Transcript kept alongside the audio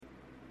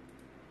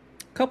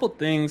Couple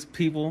things,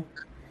 people.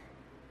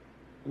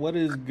 What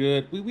is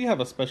good? We have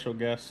a special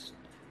guest,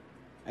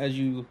 as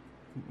you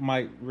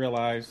might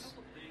realize.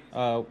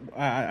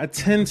 I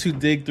tend to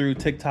dig through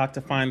TikTok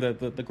to find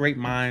the great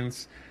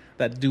minds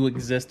that do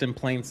exist in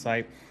plain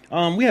sight.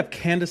 We have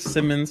Candace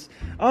Simmons.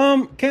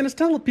 Candace,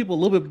 tell the people a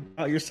little bit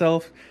about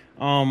yourself.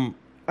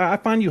 I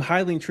find you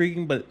highly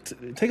intriguing, but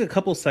take a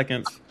couple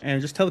seconds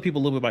and just tell the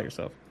people a little bit about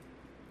yourself.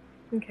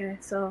 Okay,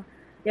 so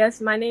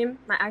yes,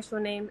 my actual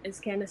name is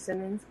Candace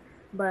Simmons,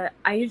 but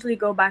I usually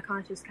go by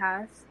Conscious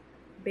Cast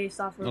based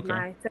off of Okay.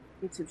 my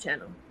YouTube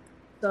channel.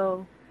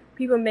 So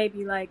people may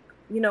be like,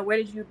 where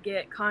did you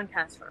get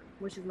Concast from?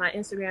 Which is my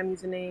Instagram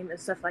username and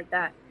stuff like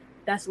that.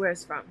 That's where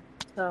it's from.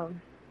 So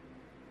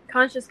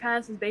Conscious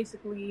Cast is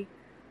basically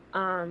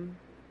um,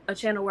 a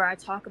channel where I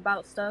talk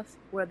about stuff,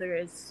 whether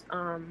it's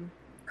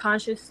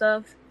conscious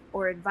stuff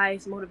or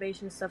advice,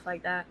 motivation, stuff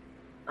like that.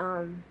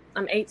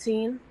 I'm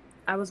 18.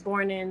 I was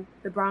born in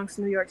the Bronx,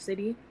 New York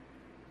City.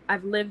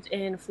 I've lived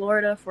in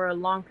Florida for a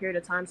long period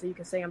of time, so you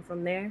can say I'm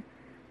from there.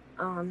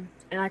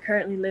 And I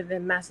currently live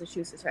in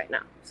Massachusetts right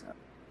now. So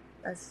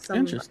that's some.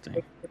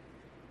 Interesting.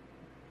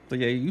 So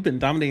yeah, you've been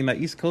dominating that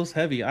East Coast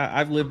heavy.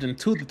 I've lived in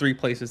two of the three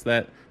places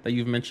that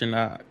you've mentioned.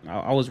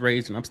 I was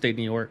raised in upstate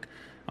New York.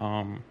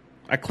 Um,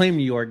 I claim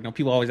New York. You know,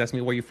 people always ask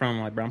me where you're from.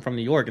 I'm like, bro, I'm from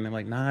New York, and they're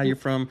like, nah, you're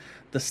from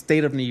the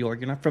state of New York.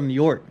 You're not from New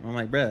York. I'm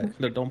like, bro,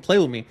 don't play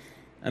with me.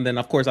 And then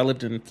of course I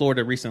lived in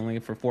Florida recently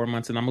for 4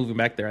 months, and I'm moving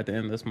back there at the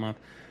end of this month.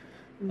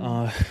 Mm,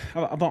 Uh,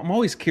 I'm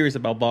always curious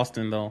about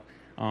Boston, though.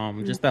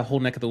 Just that whole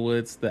neck of the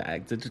woods,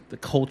 the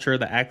culture,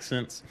 the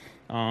accents.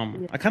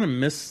 yeah. I kind of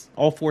miss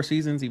all four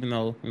seasons, even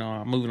though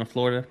I'm moving to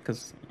Florida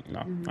because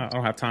Mm, I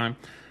don't have time.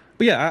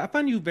 But yeah, I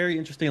find you very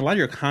interesting. A lot of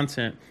your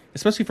content,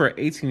 especially for an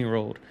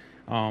 18-year-old,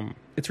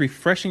 it's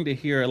refreshing to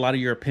hear a lot of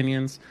your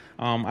opinions.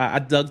 I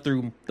dug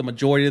through the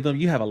majority of them.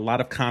 You have a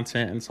lot of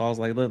content, and so I was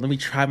like, let me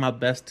try my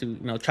best to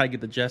try to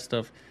get the gist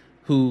of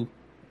who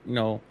you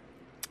know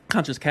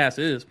Conscious Cast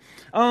is.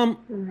 Um,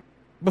 mm,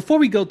 Before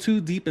we go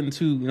too deep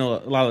into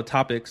a lot of the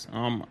topics,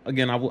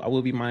 again, I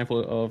will be mindful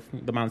of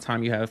the amount of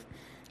time you have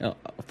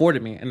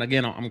afforded me, and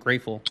again, I'm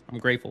grateful. I'm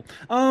grateful.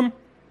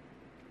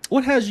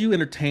 What has you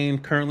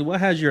entertained currently? What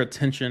has your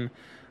attention?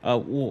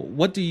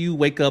 What do you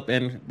wake up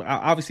and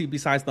obviously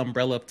besides the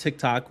umbrella of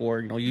TikTok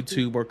or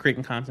mm. YouTube or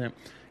creating content,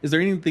 is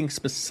there anything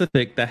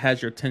specific that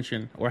has your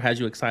attention or has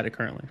you excited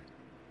currently?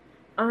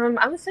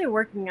 I would say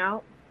working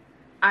out.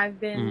 I've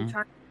been Mm,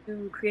 trying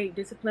to create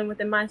discipline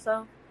within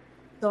myself.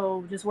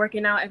 So just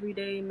working out every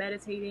day,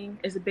 meditating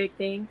is a big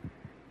thing.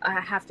 I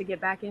have to get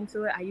back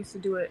into it. I used to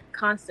do it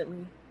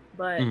constantly,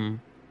 but mm,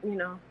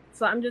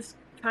 so I'm just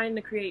trying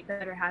to create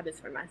better habits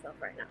for myself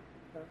right now.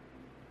 So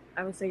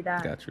I would say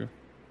that. got you.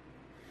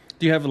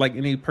 Do you have like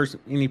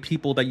any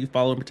people that you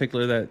follow in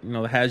particular that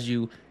has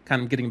you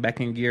kind of getting back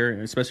in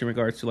gear, especially in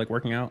regards to like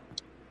working out?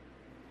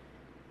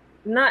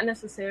 Not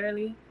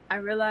necessarily. I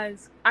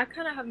realize I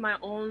kind of have my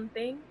own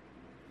thing.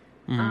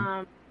 Mm,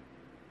 Um,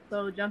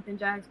 so jumping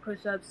jacks,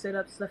 push ups, sit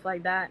ups, stuff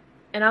like that.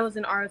 And I was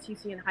in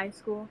ROTC in high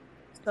school.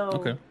 So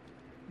okay.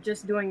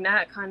 just doing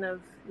that kind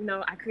of,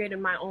 I created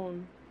my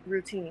own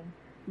routine.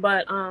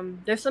 But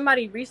there's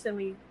somebody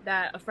recently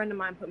that a friend of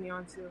mine put me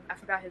on to. I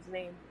forgot his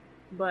name.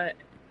 But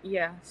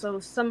yeah, so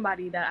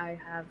somebody that I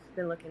have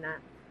been looking at.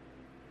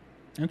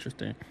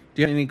 Interesting.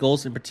 Do you have any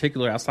goals in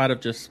particular outside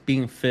of just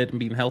being fit and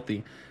being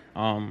healthy?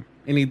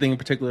 Anything in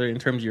particular in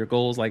terms of your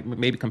goals, like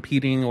maybe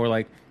competing or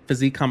like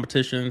physique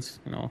competitions,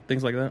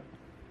 things like that?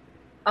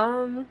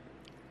 Um,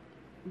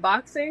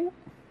 Boxing,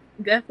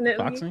 definitely.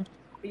 Boxing?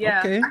 Yeah,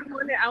 Okay.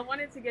 I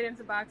wanted to get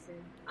into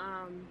boxing.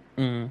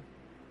 Mm.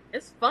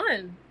 It's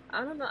fun.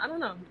 I don't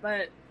know,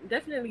 but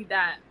definitely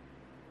that.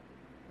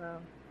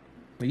 So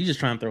You just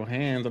trying to throw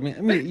hands. I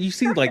mean, you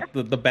see like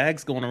the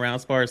bags going around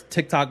as far as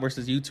TikTok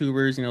versus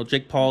YouTubers.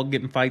 Jake Paul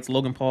getting fights,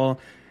 Logan Paul.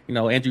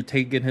 Andrew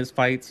Tate getting his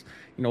fights.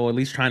 At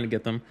least trying to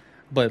get them.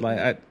 But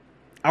like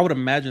I would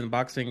imagine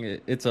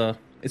boxing,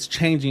 it's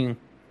changing.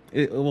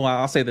 Well,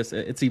 I'll say this: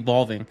 it's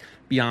evolving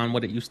beyond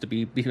what it used to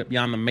be,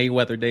 beyond the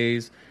Mayweather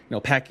days,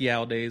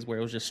 Pacquiao days, where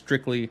it was just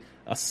strictly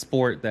a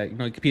sport that you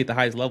compete at the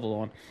highest level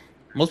on.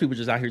 Most people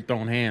just out here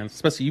throwing hands,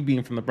 especially you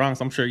being from the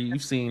Bronx. I'm sure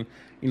you've seen,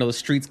 the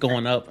streets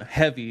going up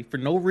heavy for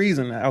no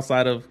reason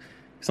outside of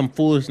some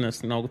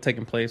foolishness,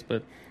 taking place.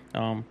 But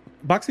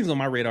boxing's on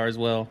my radar as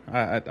well.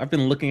 I've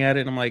been looking at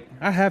it, and I'm like,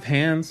 I have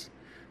hands,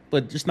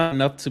 but just not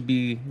enough to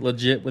be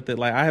legit with it.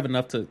 Like I have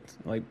enough to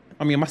like.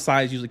 I mean, my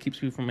size usually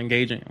keeps you from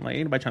engaging. I'm like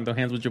anybody trying to throw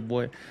hands with your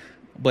boy,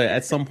 but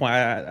at some point,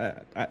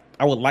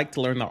 I would like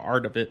to learn the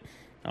art of it.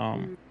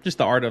 mm, Just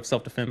the art of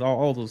self defense,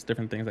 all those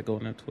different things that go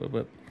into it.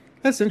 But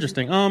that's mm,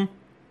 interesting.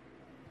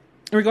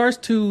 In regards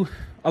to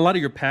a lot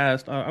of your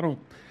past, I don't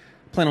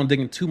plan on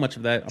digging too much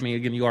of that. I mean,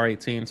 again, you are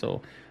 18,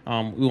 so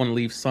we want to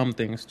leave some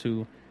things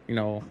to you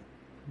know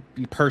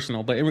be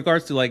personal. But in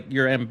regards to like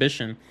your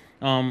ambition,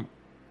 um,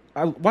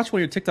 I watched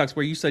one of your TikToks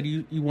where you said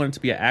you wanted to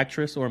be an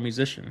actress or a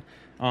musician.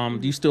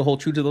 Do mm. you still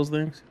hold true to those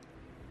things?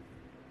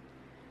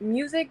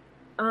 Music,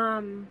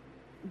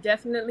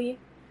 definitely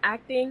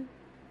acting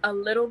a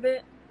little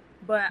bit,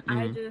 but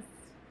I Mm-hmm. just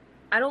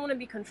I don't want to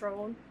be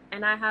controlled,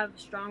 and I have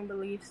strong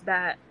beliefs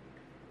that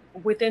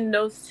within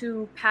those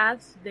two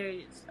paths,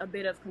 there's a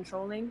bit of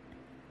controlling.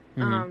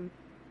 Mm-hmm.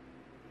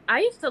 I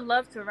used to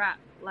love to rap.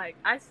 Like,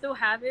 I still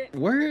have it.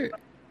 Where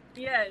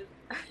Yes.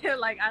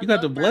 Like, I you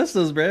got to love rap. bless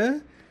us,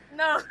 bruh.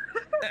 No.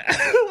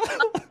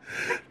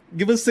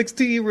 Give us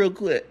 16 real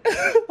quick.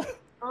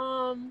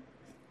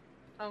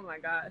 Oh my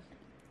gosh.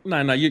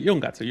 No, you don't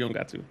got to. You don't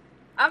got to.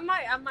 I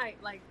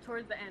might, like,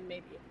 towards the end,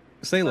 maybe.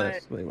 Say But,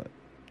 less. Say less.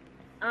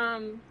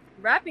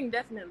 rapping,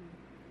 definitely.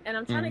 And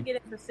I'm trying to Mm.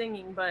 get into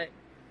singing, but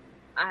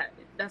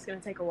that's going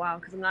to take a while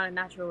because I'm not a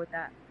natural with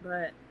that.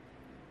 But,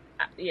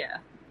 yeah.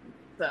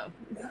 So.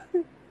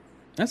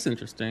 That's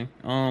interesting.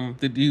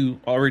 Did you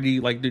already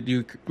like? Did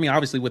you? I mean,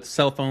 obviously with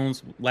cell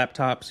phones,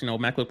 laptops,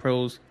 MacBook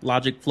Pros,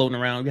 Logic floating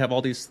around, you have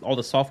all the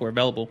software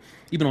available.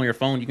 Even on your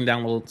phone, you can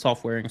download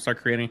software and start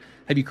creating.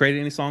 Have you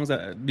created any songs?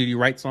 Do you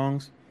write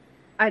songs?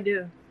 I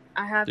do.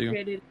 I have Do you?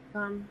 created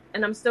some,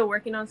 and I'm still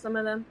working on some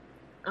of them.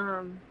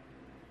 Um,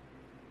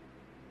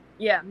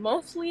 yeah,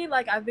 mostly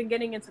like I've been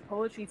getting into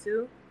poetry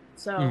too.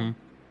 So, Hmm.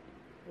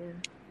 yeah.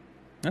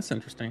 That's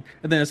interesting.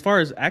 And then as far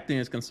as acting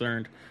is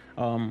concerned,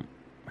 um,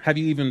 have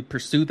you even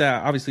pursued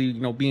that? Obviously,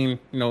 being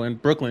in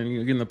Brooklyn,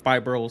 you're in the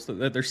five boroughs, so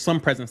there's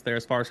some presence there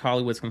as far as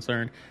Hollywood's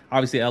concerned.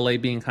 Obviously, LA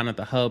being kind of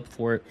the hub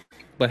for it,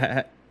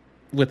 but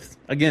with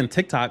again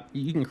TikTok,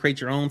 you can create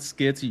your own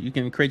skits, you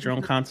can create your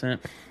own Mhm.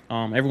 content.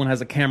 Everyone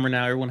has a camera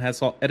now, everyone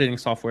has editing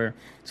software,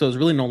 so there's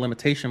really no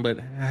limitation. But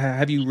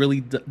have you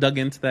really dug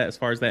into that as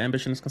far as that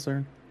ambition is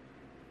concerned?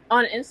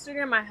 On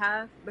Instagram, I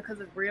have because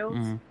of Reels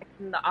Mm-hmm.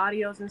 and the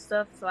audios and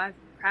stuff. So I've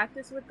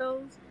practiced with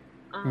those.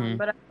 Mm-hmm.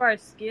 But as far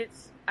as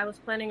skits, I was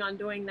planning on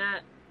doing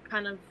that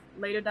kind of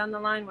later down the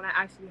line when I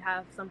actually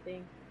have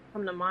something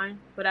come to mind.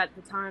 But at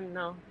the time,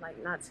 no,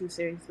 like not too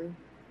seriously.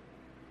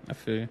 I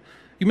feel you.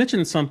 You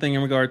mentioned something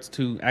in regards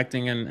to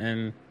acting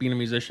and being a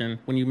musician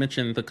when you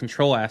mentioned the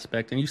control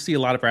aspect, and you see a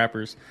lot of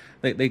rappers.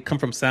 They come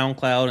from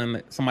SoundCloud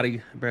and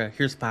somebody, bruh,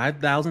 here's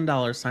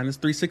 $5,000, sign this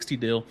 360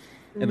 deal,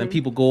 and then Hmm.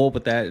 people go up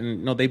with that,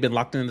 and they've been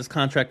locked in this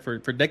contract for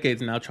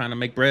decades now, trying to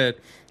make bread,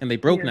 and they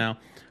broke Yeah.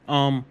 now.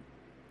 Um,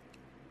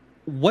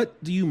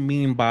 what do you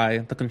mean by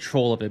the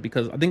control of it?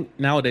 Because I think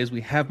nowadays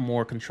we have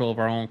more control of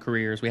our own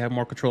careers. We have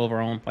more control of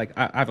our own. Like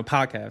I have a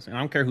podcast, and I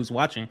don't care who's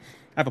watching.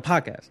 I have a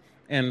podcast,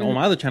 and on Hmm.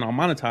 my other channel, I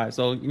monetize.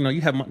 So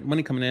you have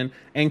money coming in.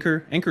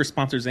 Anchor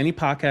sponsors any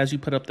podcast you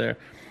put up there.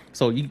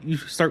 So you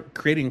start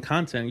creating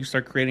content. You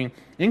start creating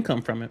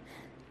income from it.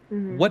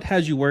 Hmm. What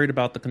has you worried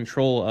about the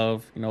control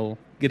of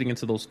getting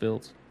into those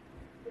fields?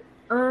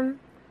 Um,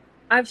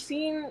 I've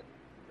seen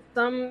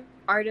some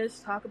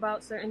artists talk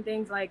about certain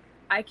things like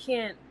I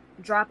can't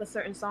drop a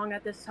certain song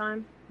at this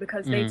time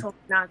because they Mm, told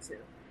me not to.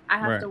 I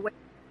have right. to wait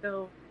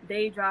till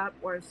they drop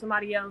or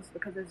somebody else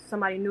because there's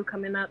somebody new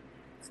coming up.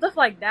 Stuff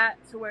like that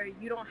to where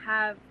you don't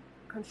have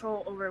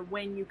control over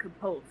when you could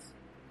post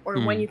or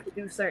when Mm, you could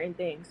do certain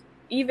things.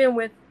 Even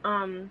with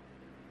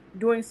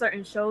doing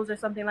certain shows or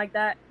something like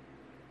that,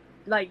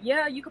 like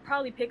yeah, you could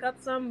probably pick up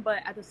some, but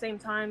at the same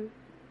time,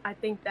 I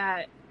think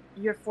that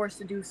you're forced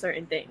to do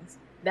certain things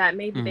that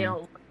maybe they mm, don't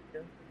want to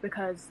do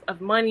because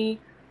of money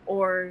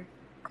or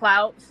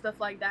clout, stuff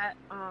like that,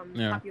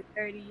 yeah.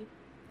 popularity.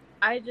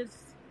 I just,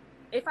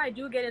 if I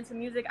do get into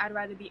music, I'd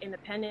rather be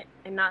independent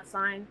and not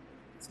signed,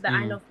 so that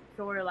I Mm. know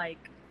for sure like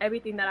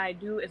everything that I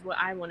do is what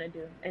I want to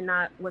do and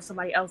not what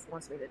somebody else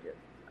wants me to do.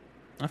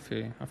 I feel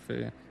you. I feel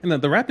you. And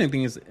the rapping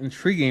thing is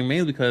intriguing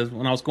mainly because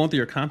when I was going through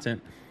your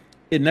content,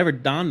 it never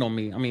dawned on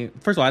me. I mean,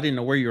 first of all, I didn't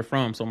know where you were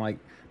from, so I'm like,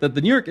 the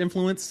New York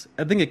influence.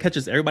 I think it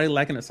catches everybody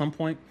lacking at some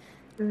point.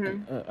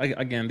 Hmm.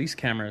 Again, these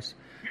cameras,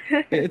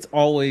 it's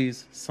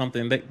always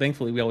something.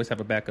 Thankfully, we always have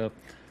a backup.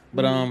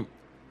 But Hmm.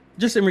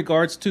 just in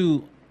regards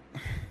to,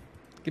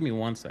 give me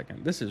 1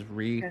 second. This is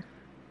Okay.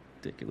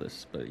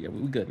 ridiculous, but yeah,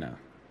 we good now.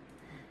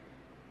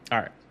 All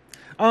right.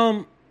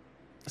 Um.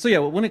 So yeah,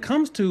 when it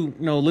comes to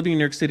living in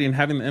New York City and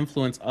having the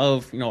influence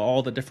of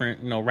all the different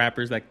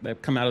rappers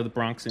that come out of the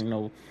Bronx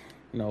and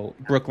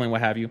Brooklyn,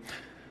 what have you.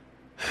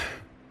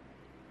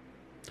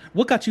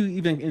 What got you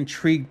even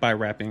intrigued by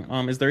rapping?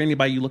 Is there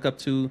anybody you look up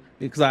to?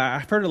 Because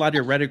I've heard a lot of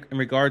your rhetoric in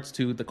regards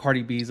to the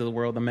Cardi B's of the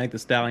world, the Meg Thee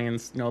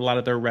Stallions. A lot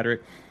of their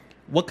rhetoric.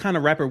 What kind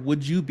of rapper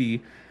would you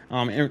be,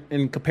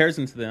 in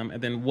comparison to them?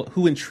 And then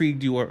who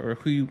intrigued you, or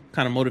who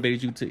kind of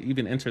motivated you to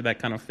even enter that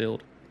kind of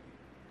field?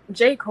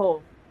 J.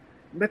 Cole,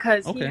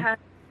 because he Okay. has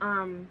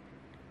um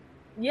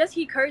yes,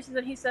 he curses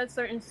and he says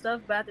certain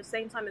stuff, but at the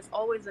same time, it's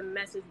always a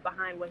message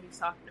behind what he's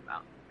talking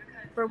about.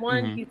 For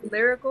one, Mm-hmm. he's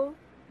lyrical,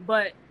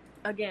 but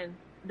again,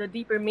 the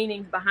deeper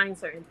meanings behind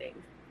certain things.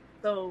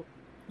 So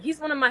he's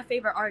one of my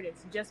favorite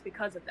artists just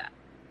because of that.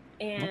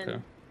 Okay.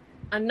 And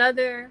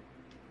another,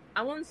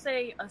 I won't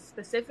say a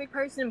specific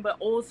person, but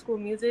old school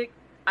music.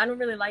 I don't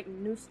really like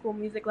new school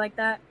music like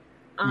that.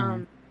 Mm-hmm.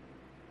 Um,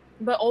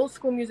 but old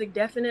school music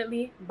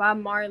definitely. Bob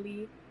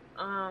Marley.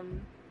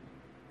 Um,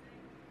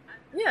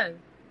 yeah.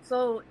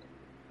 So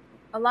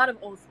a lot of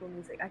old school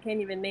music. I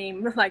can't even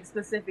name like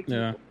specific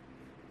Yeah. people.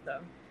 So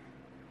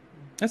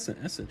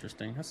That's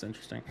interesting. That's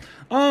interesting.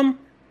 Um,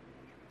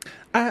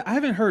 I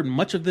haven't heard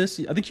much of this.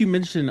 I think you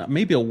mentioned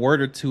maybe a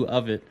word or two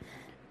of it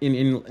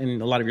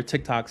in a lot of your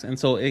TikToks, and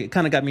so it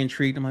kind of got me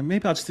intrigued. I'm like,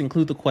 maybe I'll just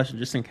include the question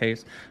just in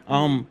case.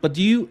 But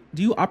do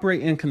you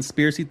operate in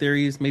conspiracy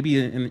theories, maybe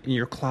in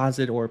your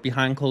closet or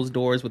behind closed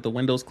doors with the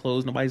windows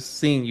closed, nobody's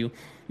seeing you,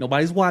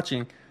 nobody's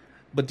watching?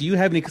 But do you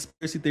have any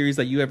conspiracy theories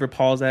that you ever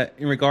pause at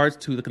in regards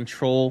to the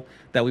control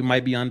that we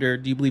might be under?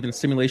 Do you believe in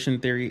simulation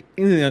theory,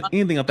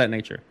 anything of that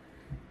nature?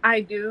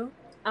 I do.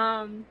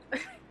 Um,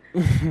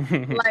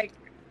 like,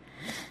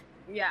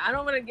 yeah, I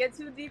don't want to get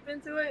too deep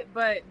into it,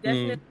 but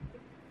Mm, definitely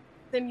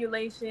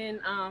simulation,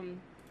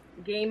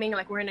 gaming,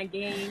 like we're in a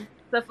game,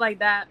 stuff like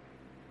that.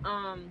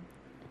 Um,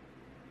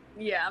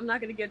 yeah, I'm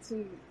not gonna get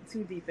too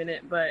deep in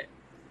it, but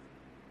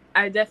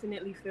I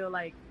definitely feel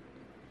like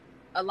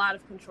a lot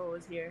of control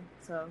is here.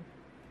 So,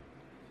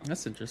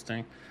 that's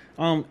interesting.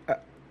 Um,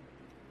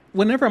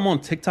 Whenever I'm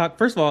on TikTok,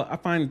 first of all, I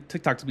find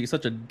TikTok to be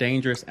such a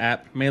dangerous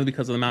app, mainly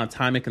because of the amount of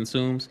time it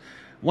consumes.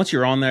 Once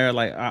you're on there,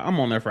 like I'm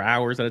on there for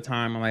hours at a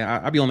time. I'm like,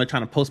 I'll be on there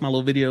trying to post my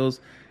little videos,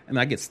 and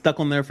I get stuck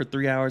on there for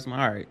 3 hours. I'm like,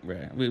 all right,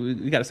 man,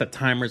 we got to set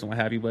timers and what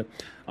have you. But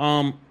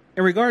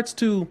in regards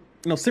to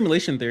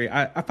simulation theory,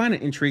 I find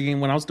it intriguing.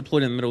 When I was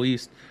deployed in the Middle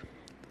East,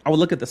 I would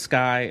look at the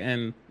sky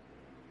and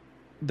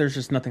there's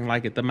just nothing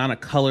like it. The amount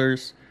of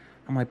colors,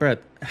 I'm like,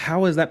 Brett,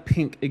 how does that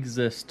pink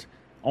exist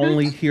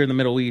only here in the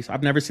Middle East?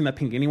 I've never seen that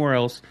pink anywhere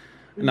else.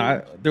 And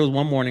mm, there was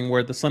one morning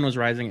where the sun was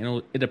rising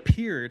and it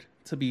appeared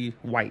to be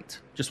white,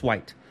 just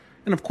white.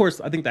 And of course,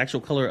 I think the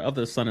actual color of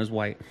the sun is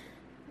white.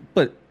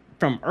 But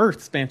from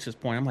Earth's vantage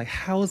point, I'm like,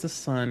 how is the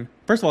sun?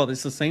 First of all,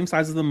 it's the same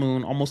size as the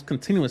moon almost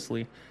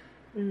continuously,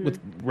 with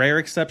mm, rare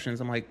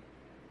exceptions. I'm like,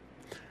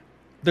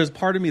 there's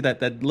part of me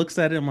that looks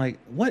at it. I'm like,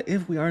 what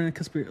if we are in a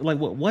conspiracy? Like,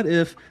 what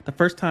if the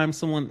first time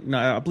someone?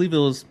 No, I believe it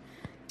was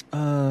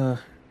uh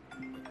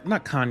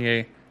not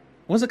Kanye.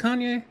 Was it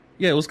Kanye?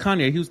 Yeah, it was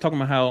Kanye. He was talking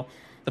about how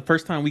the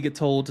first time we get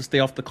told to stay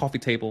off the coffee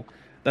table,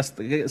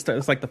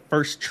 it's like the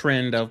first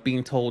trend of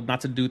being told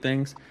not to do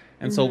things.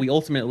 And so mm, we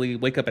ultimately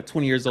wake up at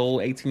 20 years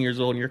old, 18 years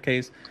old in your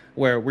case,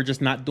 where we're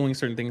just not doing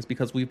certain things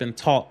because we've been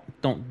taught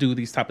don't do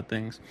these type of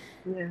things.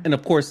 yeah, And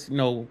of course,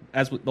 the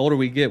older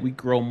we get, we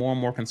grow more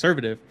and more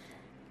conservative,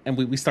 and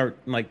we start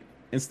like,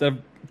 instead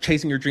of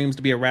chasing your dreams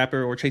to be a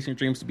rapper or chasing your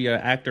dreams to be an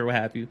actor or what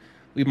have you,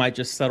 we might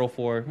just settle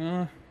for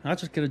I'll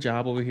just get a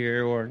job over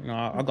here, or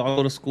I'll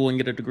go to school and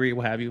get a degree,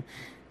 what have you.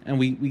 And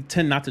we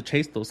tend not to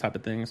chase those type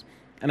of things.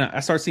 And I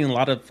start seeing a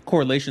lot of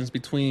correlations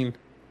between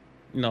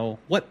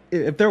what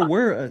if there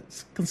were a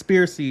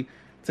conspiracy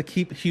to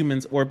keep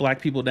humans or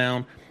black people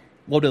down,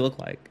 what would it look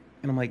like?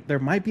 And I'm like, there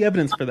might be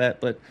evidence for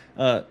that, but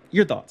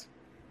your thoughts?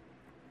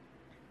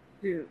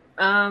 shoot.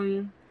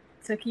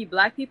 To keep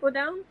black people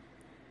down.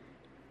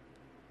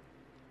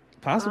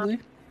 Um, Possibly.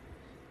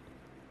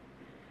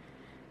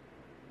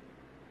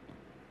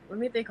 let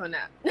me think on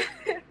that.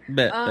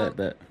 Bet, um, bet,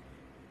 bet.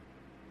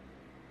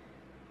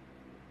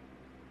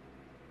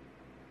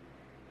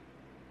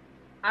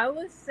 I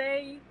would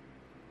say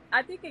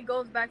I think it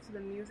goes back to the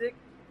music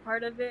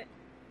part of it.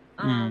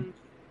 Mm, Um,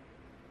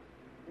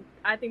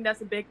 I think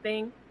that's a big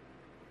thing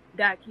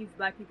that keeps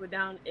black people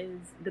down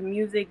is the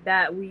music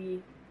that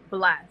we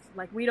blast.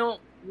 Like we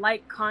don't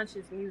like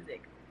conscious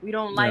music. We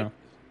don't like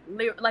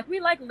yeah, like we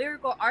like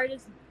lyrical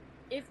artists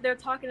if they're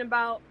talking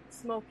about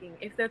smoking,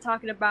 if they're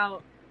talking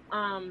about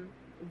um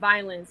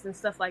violence and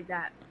stuff like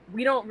that.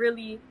 We don't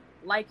really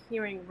like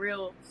hearing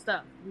real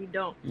stuff. We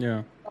don't.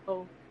 yeah,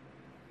 So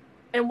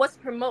and what's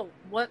promoted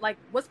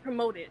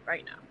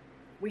right now?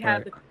 We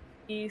have right.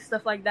 the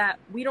stuff like that.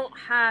 We don't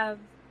have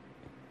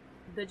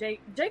the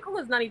J Cole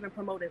is not even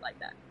promoted like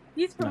that.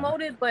 He's Nah,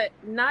 promoted, but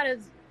not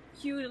as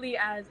hugely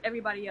as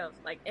everybody else,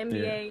 like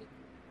yeah. NBA,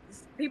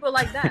 people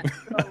like that.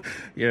 So,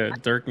 Yeah, I,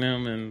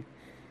 Dirknam and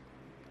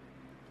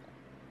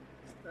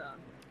uh,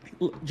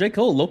 J.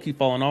 Cole low-key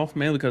falling off,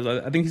 man, because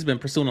I think he's been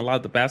pursuing a lot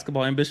of the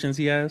basketball ambitions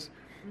he has.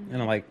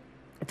 And I'm mm-hmm, like,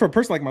 for a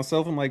person like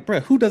myself, I'm like, bro,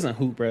 who doesn't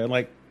hoop, bro?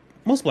 Like,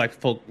 most black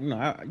folk,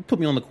 you put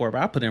me on the court,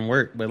 but I put in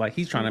work. But like,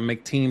 he's trying to mm-hmm,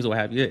 make teams or what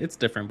have you. It's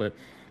different. But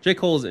J.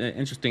 Cole's an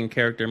interesting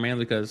character, man,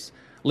 because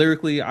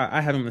lyrically,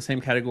 I have him in the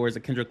same category as a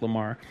Kendrick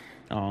Lamar.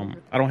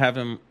 I don't have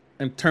him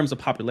in terms of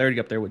popularity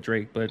up there with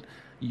Drake, but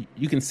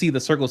you can see the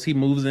circles he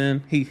moves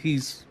in.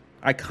 He's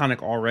iconic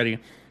already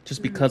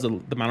just mm-hmm, because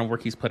of the amount of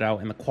work he's put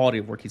out and the quality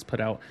of work he's put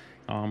out.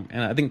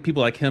 And I think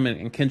people like him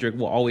and Kendrick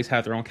will always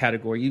have their own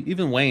category.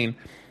 Even Wayne,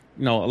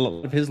 a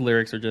lot of his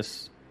lyrics are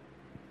just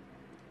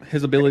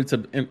his ability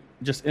to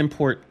just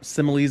import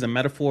similes and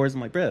metaphors.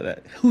 I'm like, bro,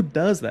 who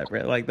does that,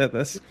 bro? Like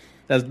that's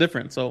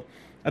different. So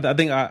I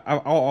think I'll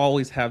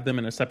always have them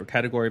in a separate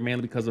category,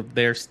 mainly because of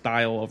their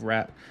style of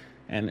rap.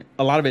 And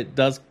a lot of it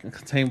does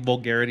contain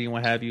vulgarity and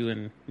what have you,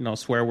 and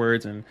swear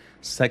words and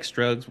sex,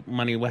 drugs,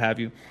 money, what have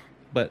you.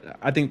 But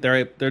I think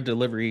their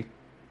delivery,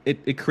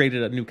 it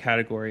created a new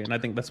category, and I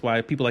think that's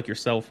why people like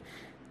yourself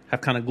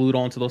have kind of glued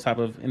on to those type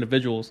of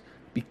individuals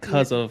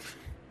yeah, because of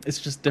it's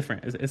just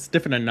different. It's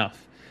different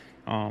enough.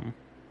 Um,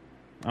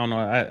 I don't know.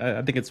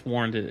 I think it's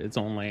warranted its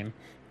own lane.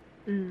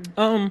 mm,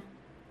 Um,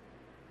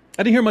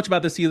 I didn't hear much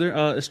about this either.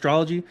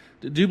 Astrology.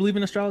 Do you believe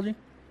in astrology?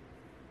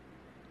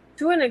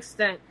 To an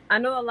extent. I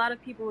know a lot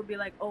of people would be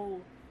like,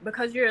 "Oh,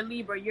 because you're a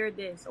Libra, you're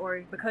this,"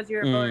 or because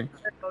you're a Mm.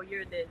 Virgo,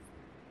 you're this.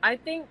 I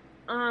think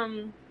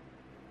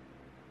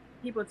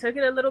people took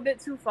it a little bit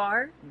too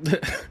far.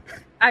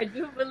 I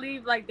do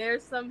believe like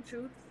there's some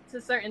truth to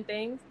certain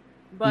things,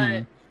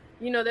 but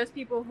Mm. there's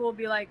people who will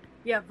be like,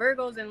 yeah,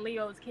 Virgos and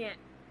Leos can't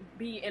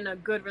be in a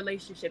good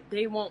relationship.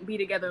 They won't be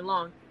together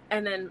long.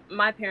 And then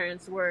my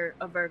parents were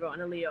a Virgo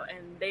and a Leo,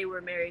 and they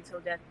were married till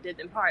death did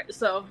them part.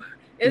 So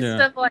it's Yeah.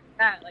 stuff like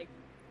that. Like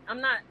I'm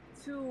not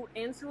too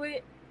into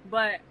it,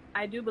 but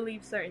I do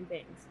believe certain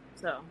things.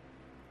 So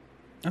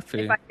I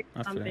feel if you. I hear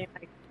I feel you. something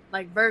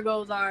like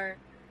Virgos are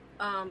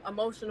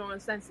emotional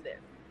and sensitive,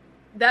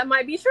 that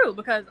might be true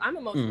because I'm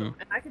emotional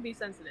and I could be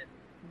sensitive.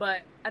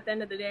 But at the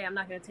end of the day, I'm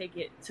not going to take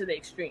it to the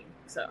extreme.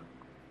 So,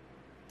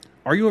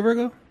 Are you a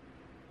Virgo?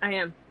 I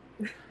am.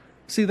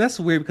 See, that's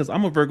weird because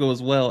I'm a Virgo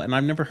as well, and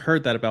I've never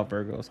heard that about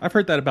Virgos. I've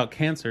heard that about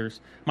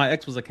Cancers. My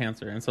ex was a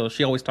Cancer, and so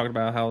she always talked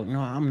about how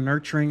I'm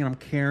nurturing and I'm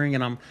caring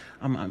and I'm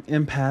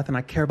empath and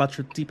I care about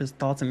your deepest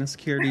thoughts and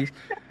insecurities.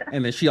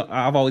 And then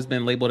I've always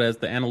been labeled as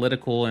the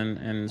analytical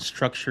and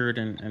structured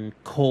and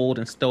cold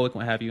and stoic,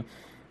 what have you.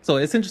 So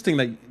it's interesting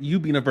that you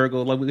being a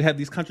Virgo, like we have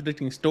these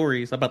contradicting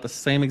stories about the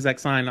same exact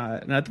sign,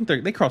 and I think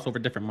they cross over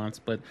different months,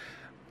 but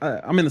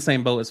I'm in the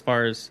same boat as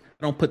far as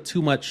I don't put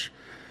too much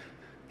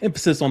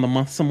emphasis on the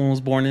month someone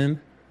was born in,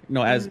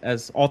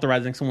 as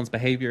authorizing someone's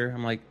behavior.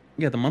 I'm like,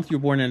 yeah, the month you're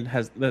born in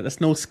that's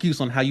no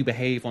excuse on how you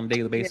behave on a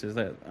daily Yeah. basis.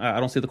 That I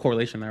don't see the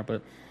correlation there,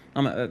 but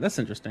that's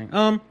interesting.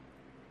 There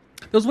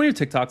was one of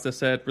your TikToks that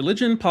said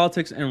religion,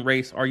 politics, and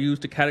race are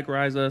used to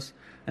categorize us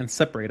and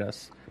separate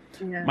us.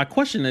 Yeah. My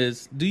question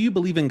is, do you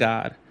believe in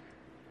God?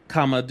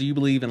 Comma, do you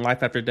believe in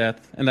life after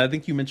death? And I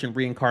think you mentioned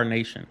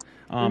reincarnation.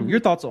 Your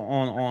thoughts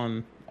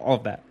on all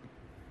of that?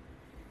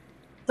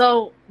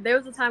 So there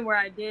was a time where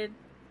I did.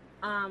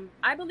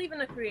 I believe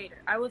in a creator.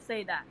 I would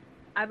say that.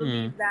 I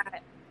believe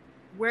that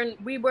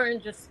we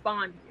weren't just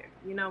spawned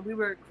here. We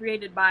were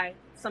created by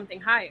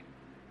something higher.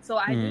 So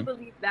I do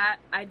believe that.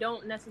 I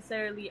don't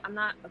necessarily. I'm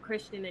not a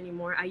Christian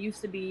anymore. I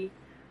used to be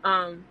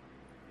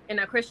in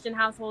a Christian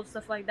household,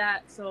 stuff like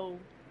that. So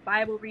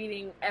Bible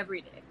reading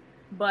every day,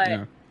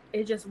 but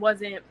it just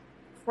wasn't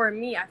for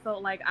me. I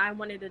felt like I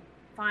wanted to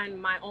find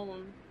my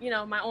own,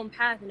 my own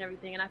path and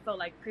everything, and I felt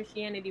like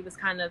Christianity was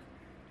kind of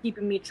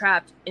keeping me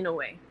trapped in a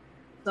way.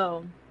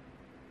 So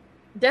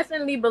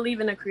definitely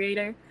believe in a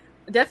creator.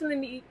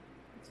 Definitely,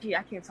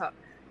 I can't talk.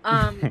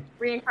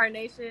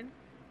 Reincarnation.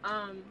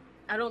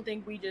 I don't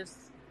think we just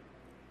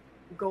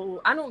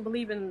go. I don't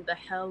believe in the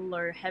hell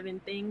or heaven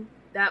thing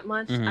that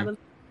much. I believe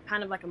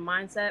kind of like a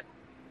mindset.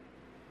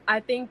 I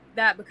think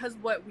that because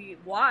what we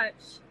watch,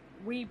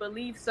 we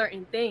believe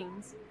certain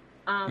things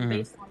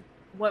based on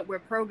what we're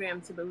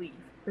programmed to believe.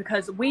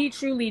 Because we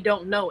truly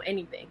don't know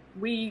anything.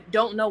 We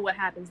don't know what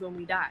happens when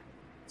we die.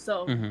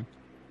 So,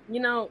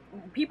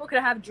 people could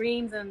have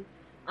dreams and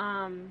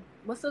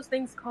what's those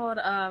things called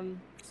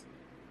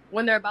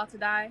when they're about to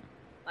die?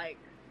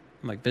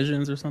 Like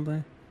visions or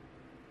something?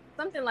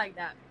 Something like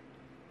that.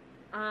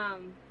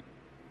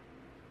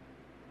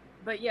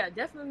 But yeah,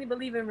 definitely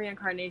believe in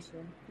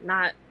reincarnation,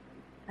 not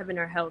heaven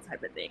or hell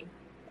type of thing.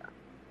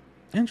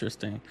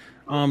 Interesting.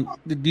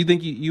 Do you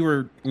think you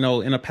were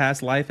in a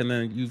past life and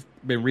then you've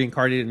been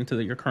reincarnated into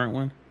your current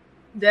one?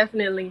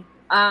 Definitely.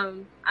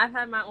 I've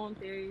had my own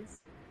theories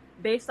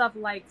based off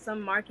like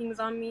some markings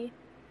on me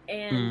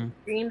and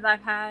dreams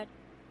I've had.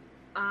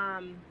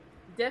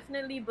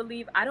 Definitely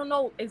believe. I don't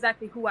know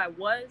exactly who I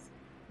was,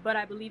 but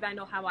I believe I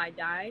know how I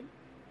died.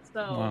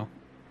 So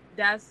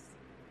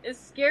it's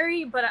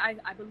scary, but I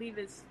believe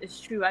it's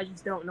true. I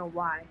just don't know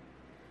why.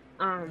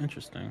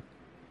 Interesting.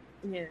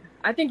 Yeah,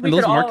 I think we and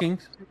those could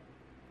markings.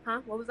 Huh?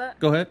 What was that?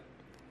 Go ahead.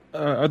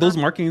 Are those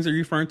markings? Are you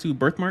referring to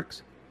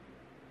birthmarks?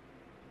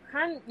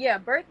 Yeah,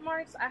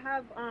 birthmarks. I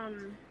have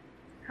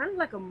kind of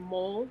like a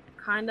mole,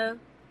 kind of.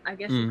 I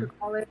guess you could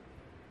call it.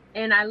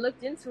 And I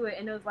looked into it,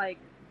 and it was like,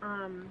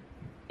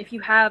 if you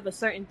have a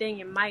certain thing,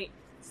 it might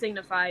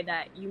signify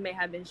that you may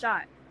have been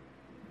shot.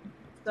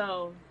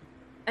 So,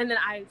 and then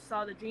I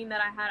saw the dream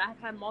that I had. I've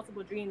had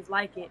multiple dreams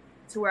like it,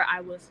 to where I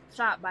was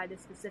shot by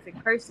this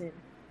specific person,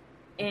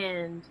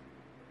 and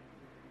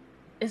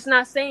it's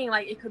not saying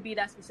like it could be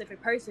that specific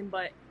person,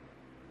 but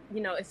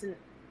it's an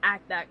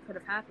act that could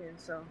have happened.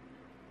 So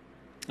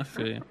I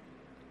feel you.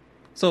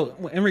 So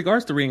in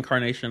regards to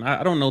reincarnation,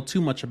 I don't know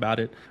too much about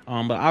it,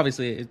 but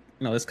obviously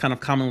it's kind of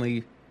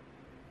commonly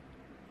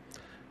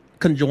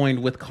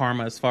conjoined with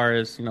karma, as far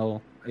as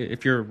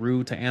if you're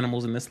rude to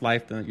animals in this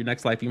life, then your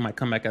next life you might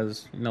come back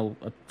as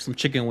some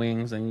chicken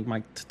wings, and you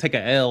might take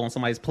a L on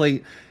somebody's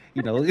plate,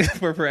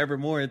 for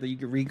forevermore. That you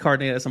could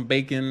reincarnate as some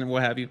bacon and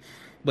what have you.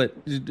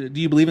 But do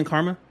you believe in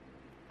karma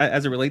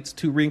as it relates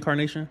to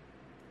reincarnation?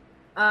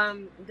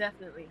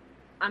 Definitely.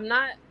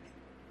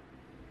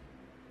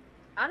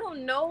 I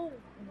don't know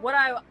what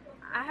I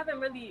haven't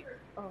really.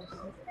 Oh,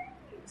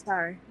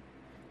 sorry,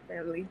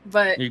 family.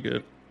 But you're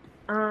good.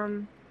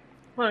 Hold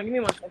on, give me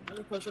 1 second. Let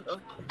me close the door.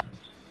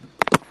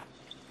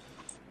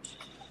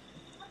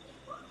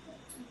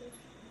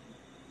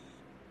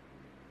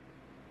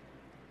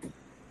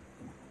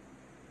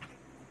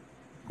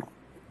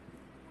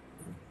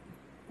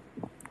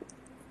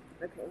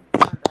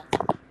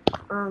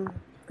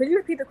 Could you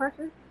repeat the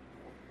question?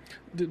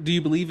 Do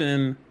you believe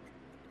in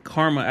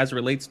karma as it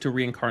relates to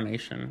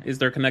reincarnation? Is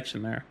there a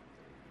connection there?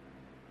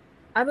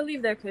 I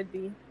believe there could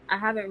be. I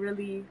haven't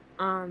really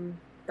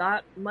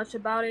thought much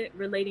about it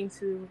relating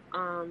to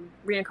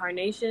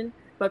reincarnation,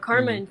 but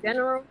karma Mm-hmm. in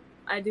general,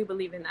 I do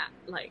believe in that.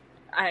 Like,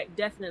 I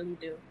definitely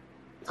do.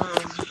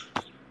 Um,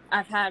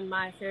 I've had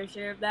my fair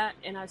share of that,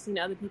 and I've seen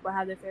other people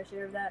have their fair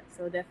share of that.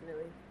 So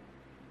definitely.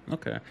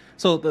 Okay.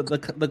 So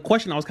the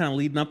question I was kind of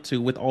leading up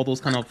to with all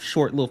those kind of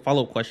short little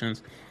follow up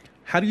questions,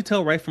 how do you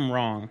tell right from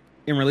wrong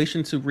in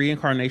relation to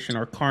reincarnation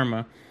or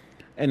karma?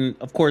 And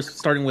of course,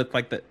 starting with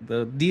like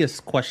the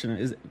deist question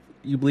is,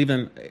 you believe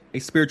in a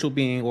spiritual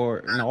being or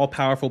an all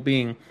powerful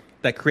being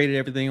that created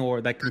everything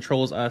or that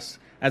controls us,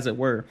 as it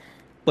were.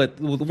 But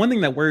the one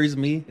thing that worries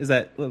me is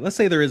that, let's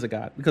say there is a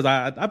God, because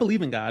I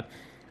believe in God,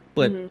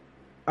 but Hmm.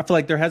 I feel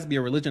like there has to be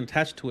a religion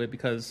attached to it,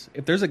 because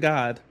if there's a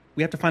God,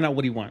 we have to find out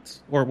what he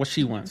wants or what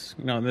she wants.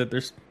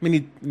 There's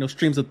many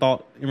streams of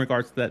thought in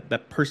regards to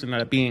that person,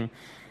 that being.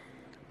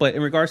 But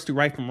in regards to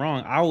right from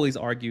wrong, I always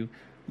argue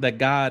that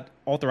God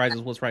authorizes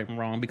what's right and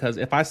wrong. Because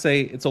if I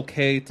say it's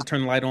okay to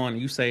turn the light on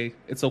and you say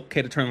it's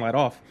okay to turn the light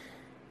off,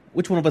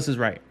 which one of us is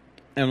right?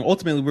 And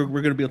ultimately, we're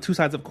going to be on two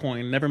sides of a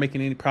coin, never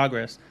making any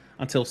progress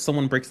until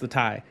someone breaks the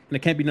tie. And it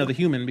can't be another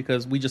human,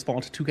 because we just fall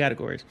into two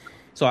categories.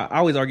 So I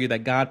always argue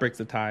that God breaks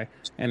the tie.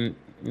 And,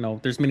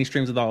 there's many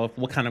streams of thought of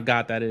what kind of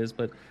God that is.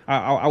 But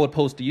I would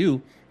pose to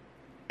you,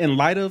 in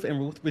light of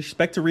and with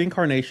respect to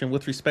reincarnation,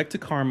 with respect to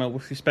karma,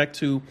 with respect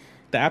to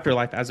the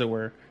afterlife, as it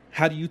were,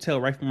 how do you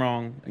tell right from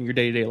wrong in your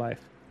day to day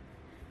life?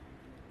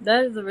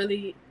 That is a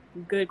really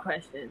good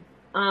question.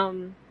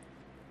 Um,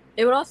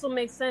 it would also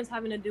make sense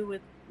having to do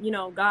with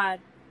God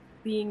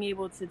being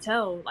able to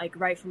tell like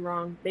right from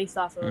wrong based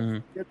off of Mm-hmm.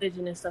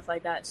 religion and stuff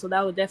like that. So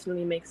that would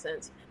definitely make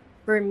sense.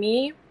 For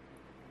me,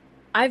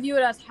 I view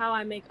it as how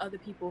I make other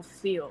people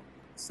feel.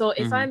 So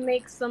if Mm-hmm. I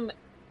make some,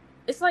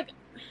 it's like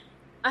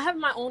I have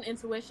my own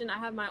intuition. I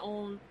have my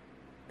own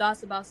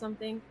thoughts about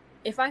something.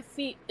 If I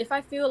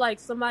feel like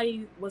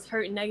somebody was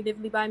hurt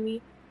negatively by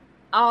me,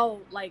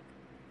 I'll like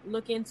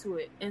look into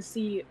it and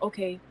see,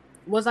 okay,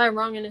 was I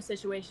wrong in a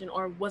situation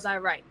or was I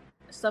right?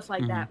 Stuff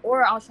like Mm-hmm. that.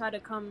 Or I'll try to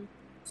come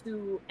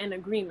to an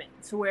agreement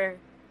to where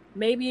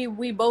maybe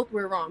we both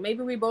were wrong.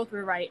 Maybe we both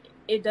were right.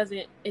 It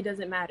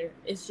doesn't matter.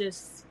 It's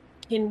just,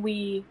 can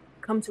we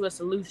come to a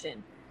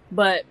solution?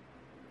 But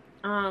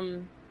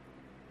um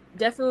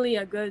definitely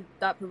a good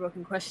thought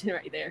provoking question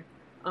right there.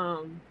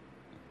 Um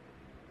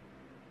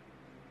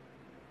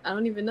I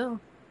don't even know.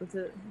 What's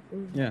it?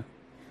 Yeah.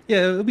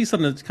 Yeah, it would be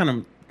something that's kind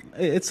of,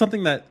 it's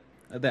something that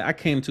I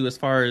came to, as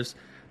far as,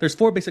 there's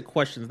four basic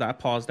questions that I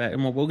paused at,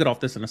 and we'll get off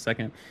this in a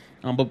second.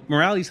 But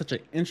morality is such an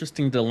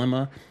interesting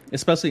dilemma,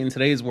 especially in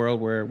today's world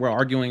where we're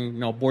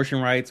arguing,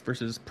 abortion rights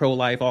versus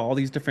pro-life, all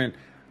these different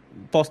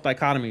false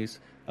dichotomies,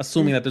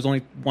 assuming that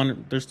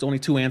there's only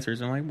two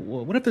answers. And I'm like,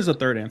 well, what if there's a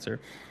third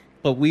answer?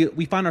 But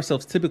we find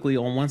ourselves typically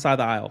on one side of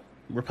the aisle,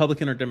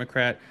 Republican or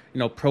Democrat,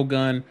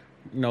 pro-gun,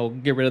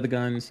 get rid of the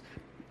guns.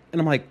 And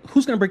I'm like,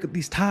 who's going to break up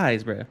these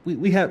ties, bro?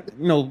 We have,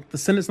 the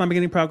Senate's not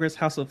making any progress.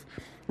 House of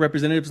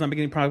Representatives not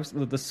making any progress.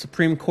 The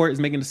Supreme Court is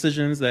making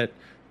decisions that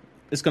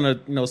it's going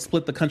to,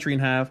 split the country in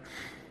half.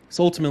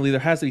 So ultimately, there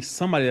has to be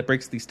somebody that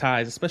breaks these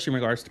ties, especially in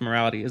regards to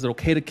morality. Is it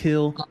okay to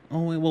kill?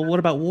 Oh, well, what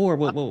about war?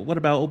 What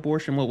about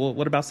abortion?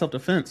 What about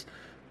self-defense?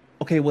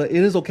 Okay, well, it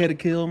is okay to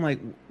kill. I'm like,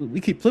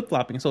 we keep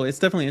flip-flopping. So it's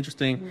definitely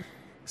interesting, Mm-hmm.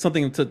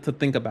 something to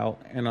think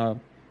about.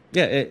 And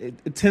yeah,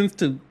 it tends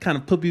to kind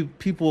of put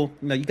people,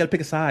 you got to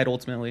pick a side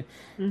ultimately.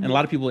 And a Mm-hmm.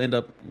 lot of people end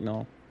up,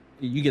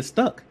 you get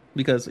stuck,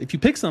 because if you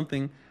pick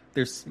something,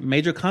 there's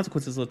major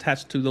consequences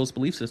attached to those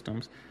belief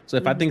systems. So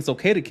if I Mm-hmm. think it's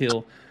okay to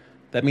kill,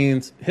 that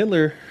means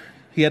Hitler,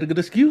 he had a good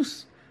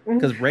excuse,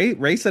 because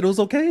Mm-hmm. Ray said it was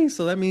okay.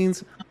 So that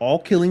means all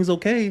killing's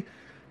okay.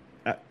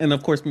 And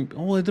of course,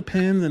 oh, it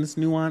depends and it's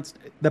nuanced.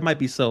 That might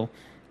be so,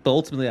 but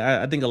ultimately,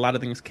 I think a lot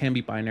of things can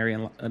be binary,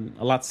 and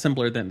a lot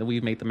simpler than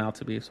we've made them out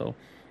to be. So,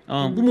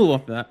 we'll move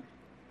on from that.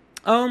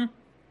 Um,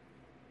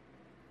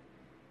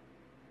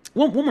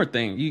 one more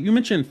thing. You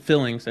mentioned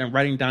feelings and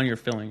writing down your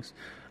feelings.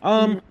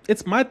 Mm-hmm.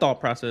 It's my thought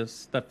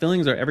process that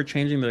feelings are ever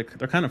changing. They're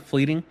kind of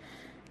fleeting,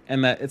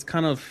 and that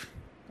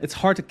it's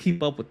hard to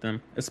keep up with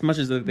them as much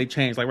as they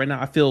change. Like right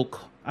now, I feel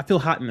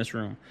hot in this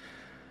room.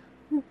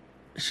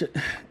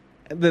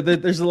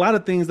 There's a lot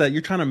of things that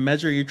you're trying to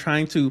measure. You're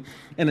trying to,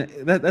 and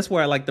that's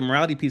where I like the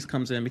morality piece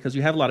comes in, because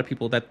you have a lot of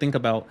people that think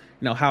about,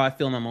 how I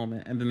feel in a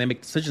moment, and then they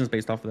make decisions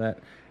based off of that.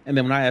 And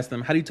then when I ask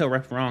them, how do you tell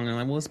right from wrong? And I'm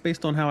like, well, it's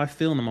based on how I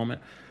feel in the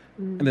moment.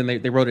 And then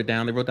they wrote it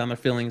down. They wrote down their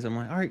feelings. I'm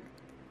like, all right,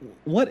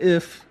 what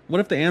if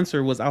the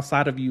answer was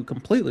outside of you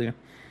completely?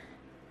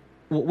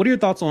 What are your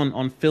thoughts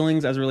on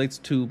feelings as it relates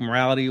to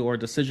morality or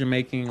decision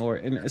making, or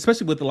and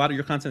especially with a lot of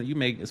your content that you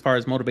make as far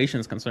as motivation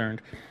is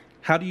concerned?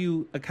 How do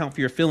you account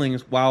for your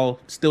feelings while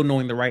still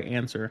knowing the right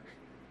answer,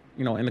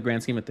 in the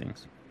grand scheme of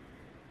things?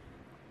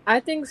 I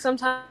think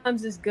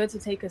sometimes it's good to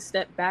take a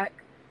step back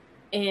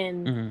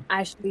and Mm-hmm.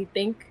 actually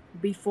think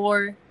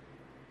before,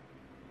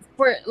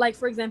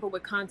 for example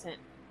with content,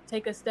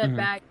 take a step Mm-hmm.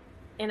 back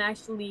and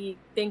actually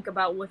think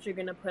about what you're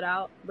going to put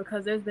out,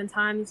 because there's been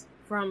times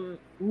from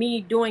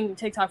me doing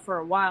TikTok for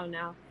a while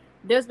now,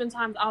 there's been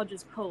times I'll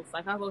just post.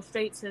 Like, I'll go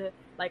straight to,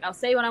 like, I'll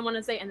say what I want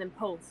to say and then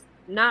post,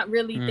 not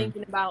really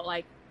thinking about,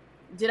 like,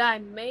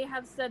 may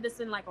have said this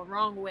in, like, a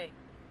wrong way.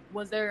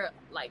 Was there,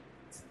 like,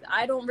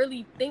 I don't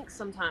really think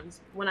sometimes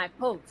when I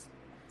post.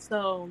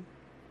 So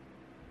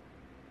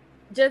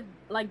just,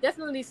 like,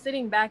 definitely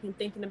sitting back and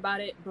thinking about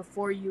it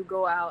before you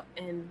go out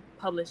and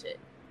publish it.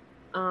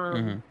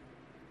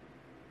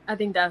 I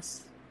think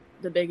that's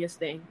the biggest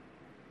thing.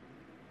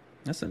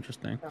 That's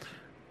interesting.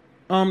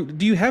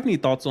 Do you have any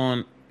thoughts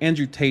on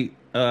Andrew Tate?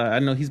 I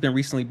know he's been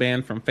recently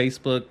banned from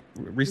Facebook,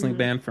 recently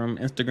banned from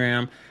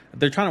Instagram.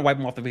 They're trying to wipe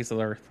him off the face of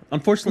the earth.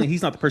 Unfortunately,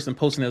 he's not the person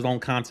posting his own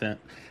content.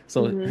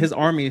 So his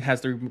army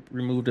has to be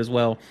removed as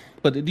well.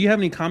 But do you have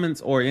any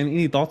comments or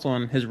any thoughts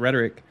on his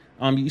rhetoric?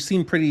 You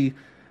seem pretty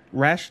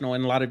rational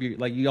in a lot of your,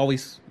 like, you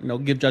always,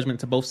 give judgment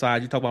to both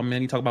sides. You talk about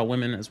men, you talk about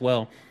women as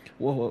well.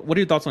 What are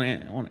your thoughts on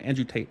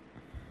Andrew Tate?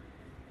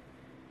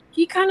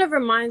 He kind of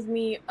reminds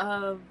me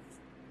of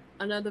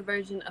another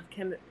version of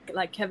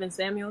Kevin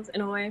Samuels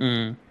in a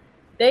way.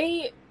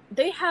 They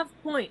have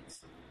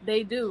points,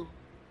 they do,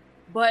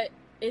 but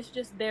it's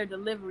just their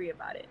delivery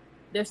about it.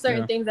 There's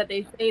certain things that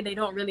they say they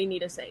don't really need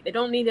to say. They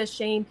don't need to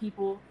shame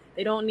people.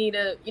 They don't need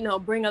to,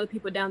 bring other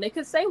people down. They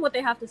could say what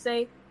they have to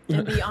say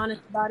and be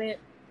honest about it.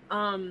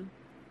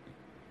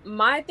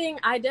 My thing,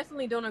 I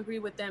definitely don't agree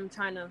with them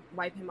trying to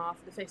wipe him off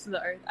the face of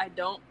the earth. I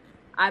don't.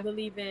 I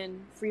believe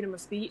in freedom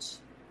of speech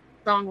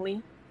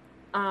strongly.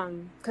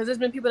 Because there's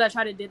been people that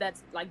try to do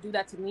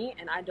that to me,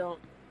 and I don't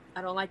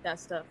like that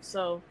stuff.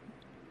 So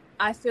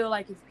I feel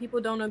like if people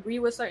don't agree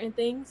with certain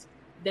things,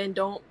 then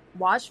don't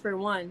watch, for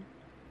one.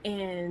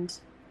 And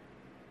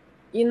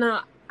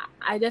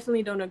I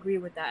definitely don't agree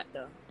with that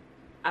though,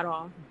 at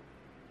all.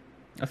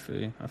 I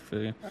feel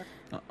you.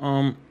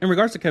 In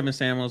regards to Kevin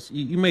Samuels,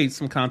 you made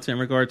some content in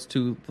regards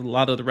to a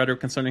lot of the rhetoric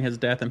concerning his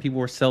death, and people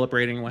were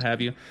celebrating, what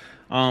have you.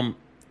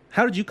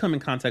 How did you come in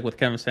contact with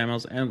Kevin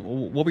Samuels, and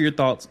what were your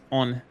thoughts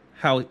on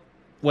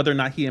whether or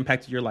not he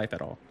impacted your life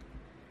at all?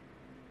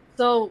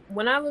 So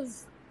when I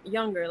was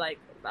younger, like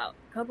about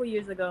a couple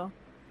years ago,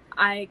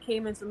 I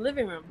came into the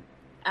living room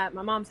at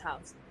my mom's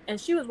house, and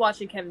she was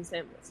watching Kevin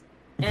Samuels,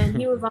 and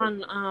he was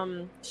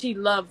on. She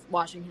loved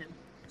watching him.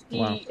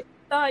 She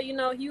thought,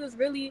 he was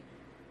really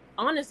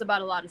honest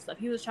about a lot of stuff.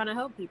 He was trying to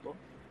help people.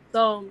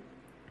 So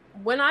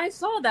when I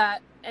saw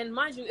that, and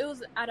mind you, it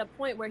was at a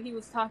point where he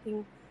was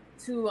talking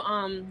to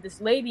this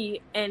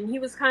lady, and he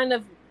was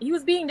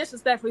being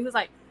disrespectful. He was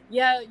like,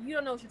 "Yeah, you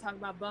don't know what you're talking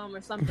about, bum,"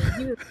 or something.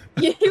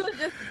 He was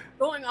just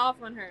going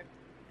off on her.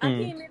 I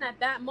came in at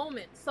that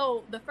moment.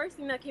 So the first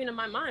thing that came to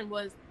my mind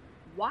was,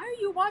 why are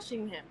you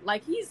watching him?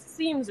 Like, he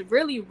seems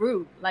really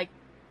rude. Like,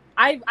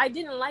 I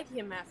didn't like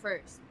him at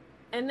first.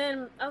 And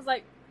then I was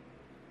like,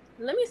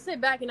 let me sit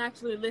back and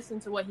actually listen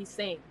to what he's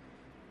saying.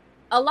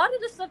 A lot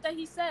of the stuff that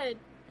he said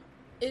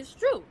is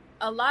true.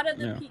 A lot of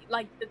the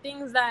the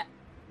things that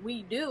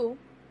we do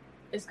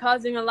is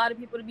causing a lot of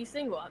people to be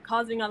single,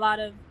 causing a lot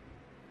of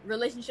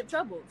relationship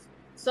troubles.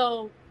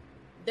 So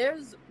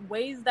there's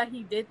ways that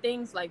he did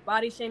things like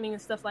body shaming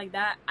and stuff like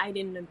that I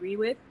didn't agree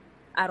with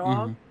at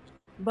all.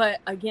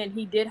 But again,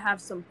 he did have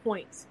some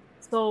points.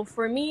 So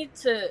for me,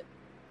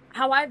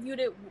 how I viewed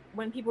it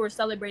when people were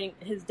celebrating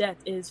his death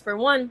is, for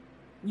one,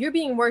 you're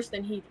being worse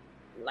than he did.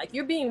 Like,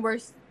 you're being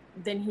worse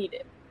than he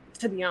did,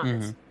 to be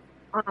honest.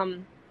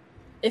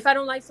 If I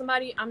don't like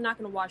somebody, I'm not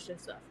going to watch their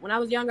stuff. When I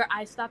was younger,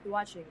 I stopped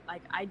watching.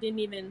 Like, I didn't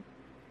even,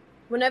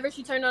 whenever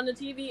she turned on the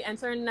TV and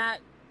turned that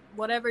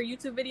whatever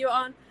YouTube video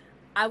on,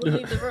 I would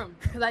leave the room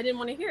because I didn't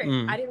want to hear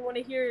it. I didn't want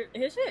to hear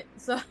his shit.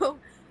 So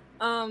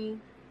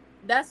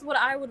that's what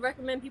I would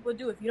recommend people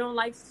do. If you don't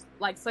like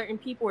certain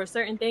people or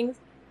certain things,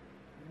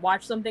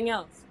 watch something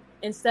else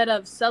instead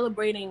of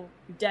celebrating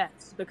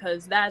deaths,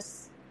 because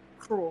that's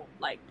cruel.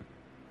 Like,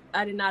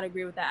 I did not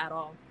agree with that at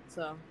all.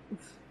 So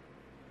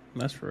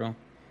that's real.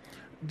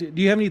 Do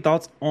you have any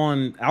thoughts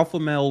on alpha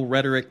male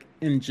rhetoric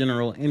in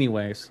general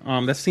anyways?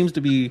 That seems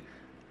to be,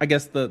 I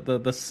guess,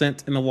 the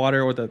scent in the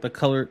water, or the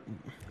color,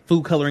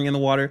 food coloring in the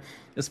water,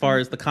 as far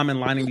as the common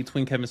lining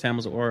between Kevin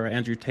Samuels or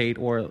Andrew Tate,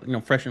 or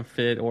Fresh and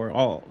Fit, or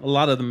a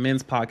lot of the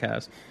men's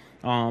podcasts,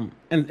 and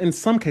in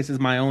some cases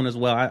my own as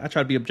well. I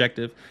try to be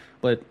objective,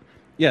 but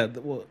yeah,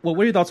 what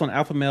are your thoughts on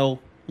alpha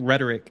male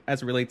rhetoric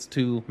as it relates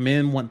to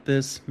men want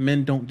this,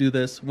 men don't do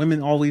this,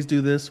 women always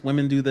do this,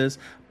 women do this,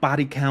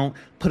 body count,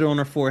 put it on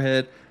her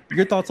forehead?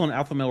 Your thoughts on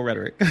alpha male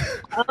rhetoric?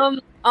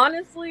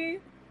 Honestly,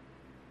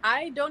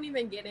 I don't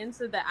even get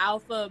into the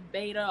alpha,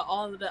 beta,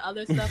 all of the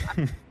other stuff.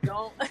 I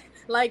don't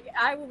like.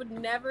 I would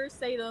never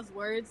say those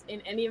words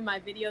in any of my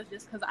videos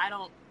just because I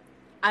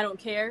don't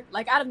care.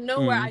 Like, out of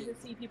nowhere, I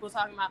just see people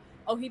talking about,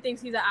 oh, he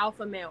thinks he's an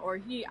alpha male, or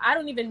I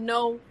don't even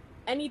know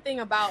anything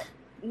about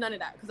none of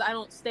that because I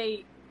don't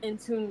stay in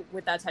tune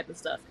with that type of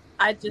stuff.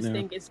 I just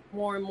think it's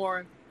more and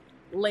more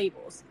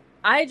labels.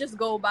 I just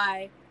go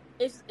by,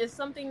 is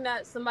something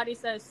that somebody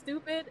says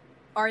stupid?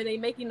 Are they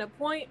making a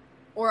point?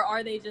 Or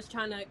are they just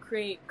trying to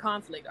create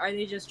conflict? Are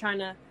they just trying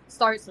to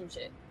start some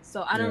shit.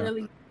 So I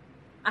Yeah.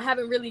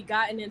 haven't really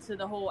gotten into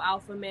the whole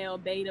alpha male,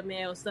 beta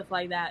male, stuff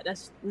like that.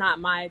 That's not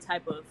my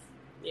type of,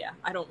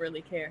 I don't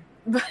really care.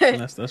 But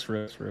That's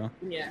real. That's real.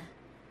 yeah.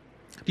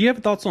 Do you have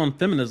thoughts on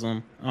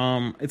feminism?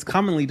 It's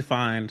commonly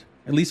defined,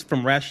 at least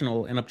from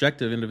rational and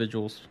objective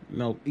individuals,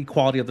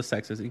 equality of the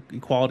sexes,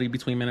 equality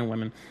between men and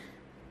women.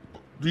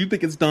 Do you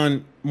think it's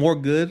done more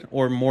good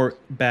or more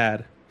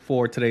bad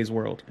for today's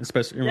world,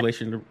 especially in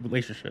relation to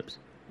relationships?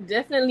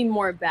 Definitely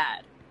more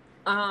bad.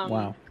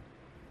 Wow.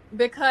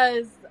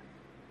 Because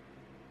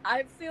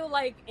I feel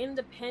like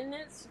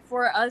independence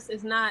for us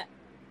is not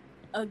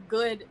a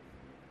good.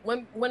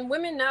 When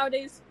women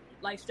nowadays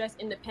like stress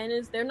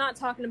independence, they're not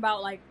talking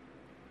about like,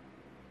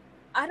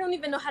 I don't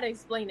even know how to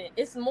explain it.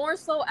 It's more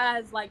so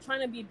as like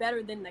trying to be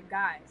better than the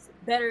guys,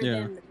 better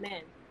than the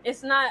men.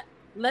 It's not,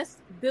 let's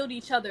build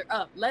each other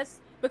up.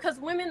 Because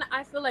women,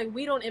 I feel like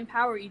we don't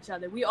empower each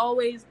other. We're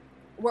always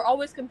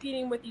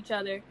competing with each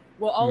other.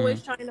 We're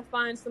always trying to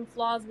find some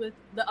flaws with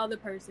the other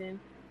person.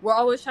 We're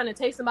always trying to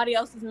take somebody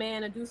else's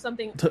man and do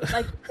something.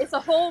 Like, it's a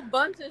whole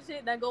bunch of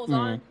shit that goes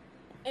on.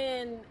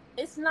 And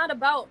it's not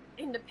about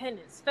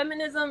independence.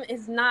 Feminism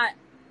is not,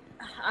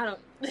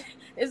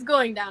 it's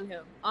going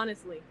downhill,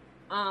 honestly.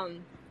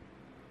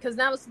 Because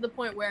now it's to the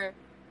point where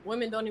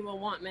women don't even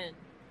want men.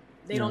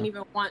 They don't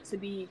even want to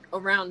be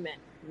around men.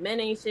 Men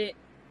ain't shit,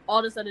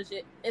 all this other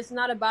shit. It's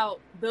not about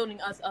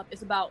building us up.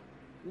 It's about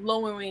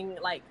lowering,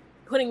 like,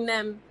 putting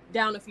them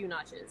down a few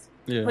notches.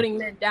 Yeah. Putting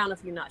men down a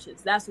few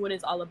notches. That's what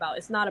it's all about.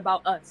 It's not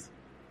about us.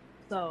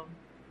 So,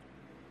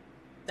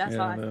 that's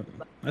how I feel.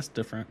 That's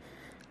different.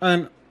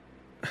 And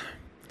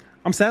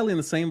I'm sadly in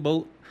the same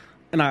boat.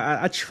 And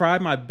I try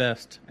my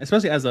best,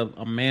 especially as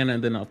a man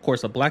and then, of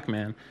course, a black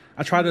man.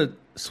 I try to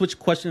switch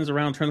questions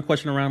around, turn the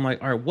question around,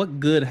 like, all right, what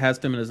good has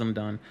feminism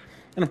done?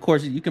 And, of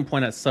course, you can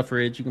point at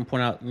suffrage. You can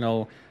point out,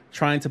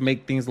 trying to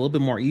make things a little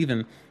bit more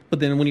even. But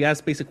then when you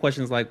ask basic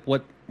questions like,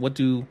 what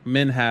do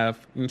men have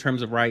in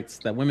terms of rights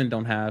that women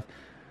don't have,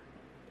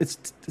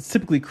 it's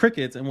typically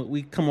crickets. And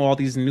we come with all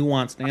these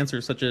nuanced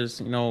answers, such as,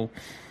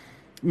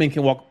 men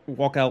can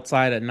walk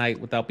outside at night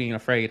without being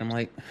afraid. I'm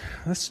like,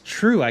 that's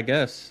true, I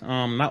guess.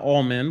 Not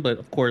all men, but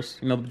of course,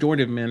 the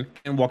majority of men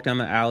can walk down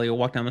the alley or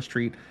walk down the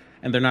street,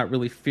 and they're not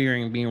really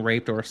fearing being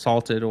raped or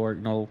assaulted or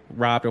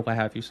robbed or what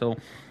have you. So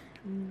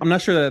I'm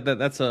not sure that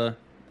that's a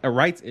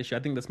rights issue. I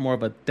think that's more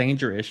of a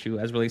danger issue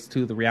as relates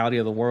to the reality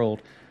of the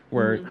world,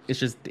 where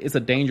it's a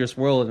dangerous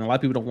world, and a lot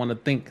of people don't want to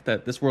think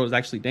that this world is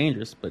actually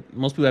dangerous. But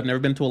most people have never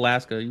been to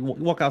Alaska. You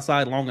walk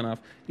outside long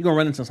enough, you're gonna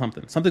run into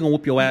something. Something gonna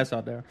whoop your ass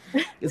out there.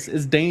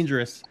 It's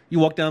dangerous. You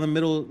walk down the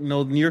middle,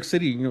 New York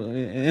City,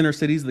 inner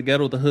cities, the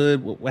ghetto, the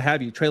hood, what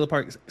have you, trailer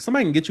parks.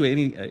 Somebody can get you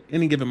at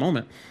any given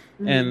moment.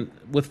 And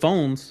with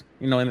phones,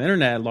 and the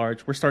internet at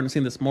large, we're starting to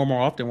see this more and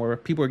more often, where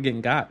people are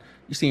getting got.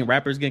 You're seeing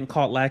rappers getting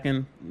caught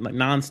lacking like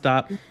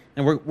nonstop,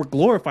 and we're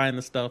glorifying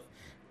this stuff.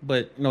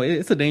 But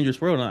it's a dangerous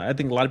world, and I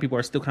think a lot of people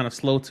are still kind of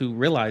slow to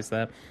realize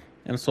that.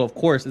 And so, of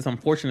course, it's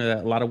unfortunate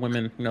that a lot of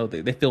women,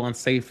 they feel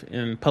unsafe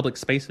in public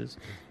spaces.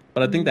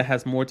 But I think that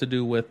has more to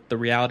do with the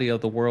reality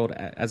of the world,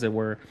 as it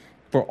were,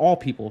 for all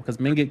people.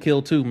 Because men get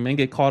killed too. Men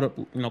get caught up,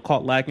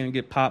 caught lacking and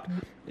get popped.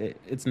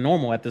 It's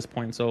normal at this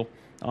point. So,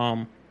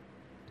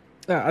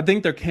 I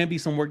think there can be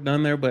some work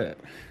done there, but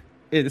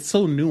it's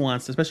so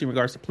nuanced, especially in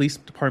regards to police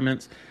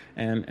departments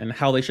and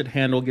how they should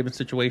handle a given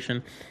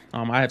situation.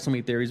 I have so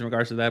many theories in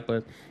regards to that.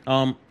 But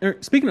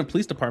speaking of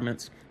police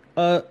departments,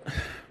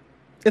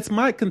 it's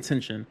my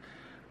contention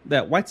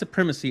that white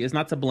supremacy is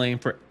not to blame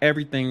for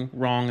everything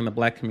wrong in the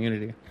black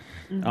community.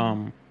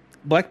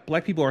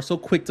 Black people are so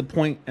quick to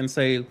point and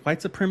say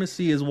white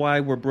supremacy is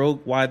why we're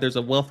broke, why there's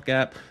a wealth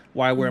gap,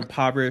 why we're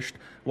impoverished,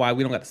 why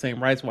we don't got the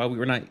same rights, why we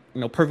were not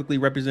perfectly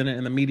represented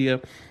in the media.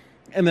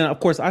 And then, of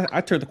course,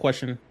 I turn the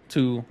question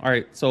to, all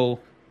right, so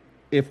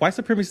if white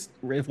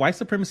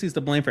supremacy is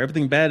to blame for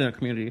everything bad in our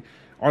community,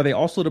 are they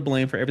also to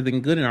blame for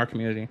everything good in our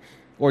community?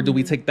 Or do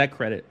we take that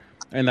credit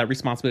and that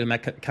responsibility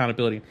and that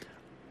accountability?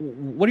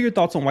 What are your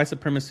thoughts on white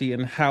supremacy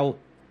and how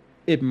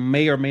it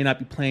may or may not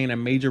be playing a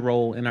major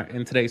role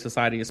in today's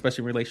society,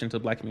 especially in relation to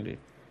the black community?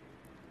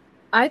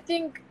 I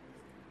think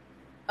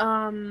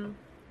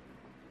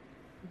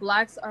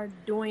blacks are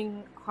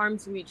doing harm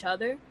to each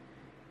other.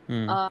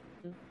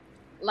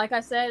 Like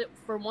I said,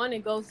 for one,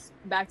 it goes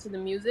back to the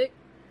music.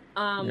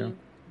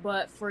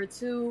 But for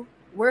two,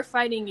 we're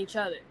fighting each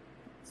other.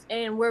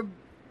 And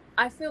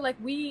I feel like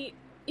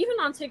even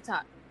on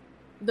TikTok,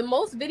 the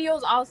most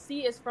videos I'll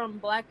see is from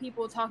black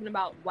people talking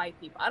about white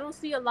people. I don't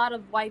see a lot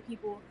of white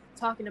people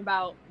talking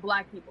about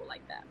black people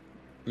like that.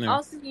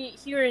 I'll see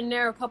here and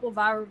there a couple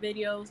viral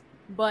videos,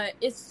 but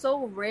it's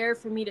so rare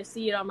for me to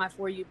see it on my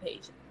For You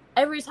page.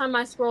 Every time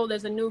I scroll,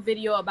 there's a new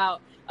video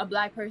about a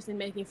black person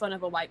making fun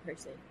of a white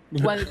person,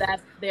 whether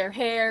that's their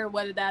hair,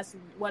 whether that's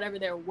whatever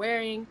they're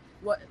wearing.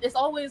 It's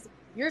always,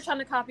 you're trying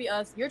to copy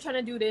us, you're trying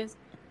to do this.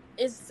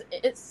 It's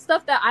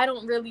stuff that I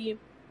don't really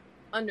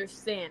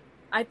understand.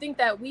 I think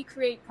that we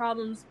create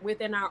problems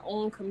within our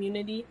own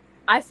community.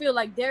 I feel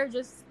like they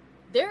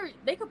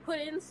could put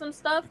in some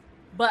stuff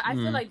But I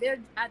feel like they're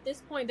at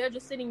this point they're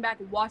just sitting back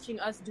watching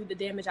us do the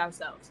damage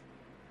ourselves.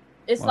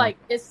 It's Wow. like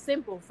it's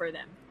simple for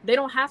them. They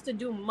don't have to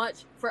do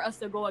much for us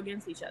to go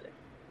against each other.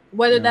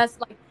 Whether that's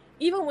like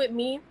even with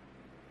me,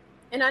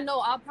 and I know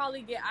I've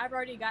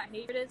already got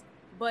hate for this,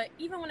 but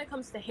even when it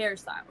comes to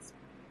hairstyles,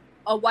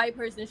 a white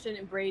person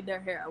shouldn't braid their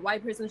hair. A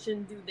white person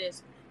shouldn't do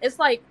this. It's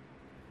like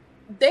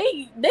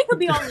they could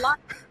be on live.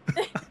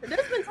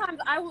 There's been times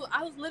I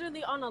was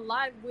literally on a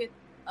live with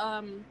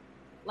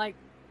like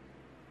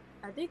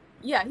I think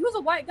he was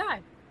a white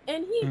guy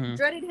and he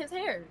dreaded his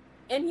hair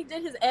and he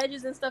did his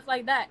edges and stuff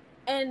like that,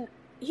 and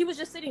he was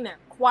just sitting there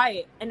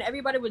quiet and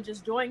everybody was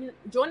just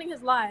joining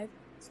his live,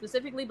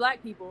 specifically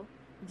black people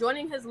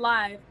joining his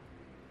live,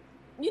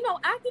 you know,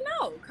 acting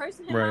out,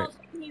 cursing him out,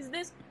 he's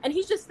this, and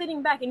he's just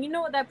sitting back. And you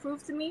know what that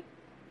proves to me?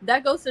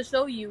 That goes to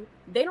show you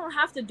they don't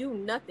have to do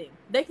nothing.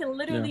 They can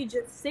literally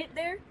just sit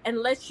there and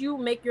let you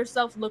make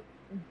yourself look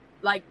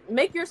foolish.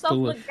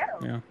 Look ghetto.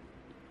 Yeah.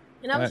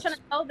 And I was trying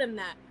to tell them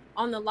that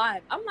on the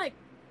live. I'm like,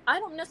 I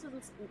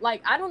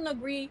don't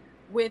agree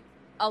with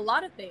a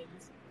lot of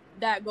things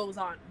that goes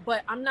on,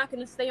 but I'm not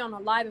going to stay on a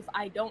live if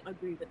I don't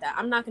agree with that.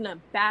 I'm not going to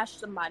bash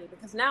somebody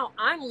because now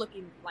I'm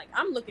looking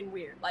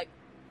weird. Like,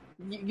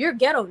 you're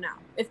ghetto now.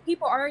 If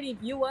people already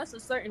view us a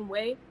certain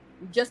way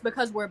just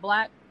because we're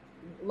black,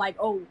 like,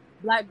 oh,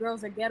 black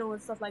girls are ghetto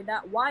and stuff like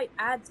that, why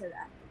add to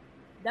that?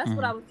 That's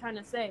what I was trying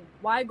to say.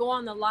 Why go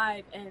on the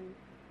live and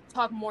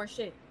talk more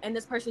shit? And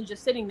this person's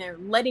just sitting there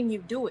letting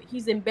you do it.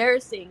 He's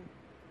embarrassing.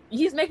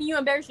 He's making you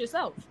embarrass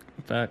yourself.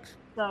 Facts.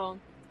 So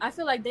I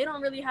feel like they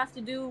don't really have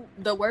to do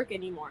the work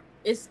anymore.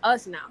 It's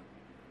us now.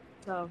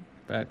 So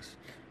facts.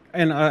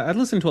 And I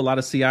listen to a lot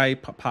of CIA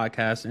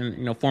podcasts and,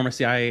 you know, former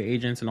CIA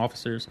agents and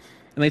officers,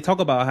 and they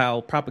talk about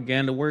how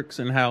propaganda works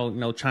and how, you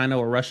know, China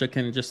or Russia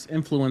can just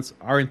influence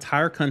our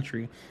entire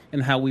country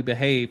and how we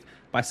behave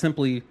by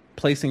simply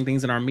placing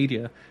things in our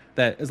media.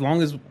 That as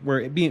long as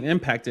we're being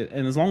impacted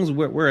and as long as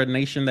we're a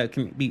nation that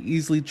can be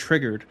easily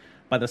triggered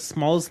by the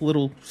smallest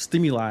little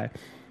stimuli,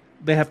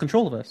 they have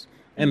control of us.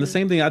 And the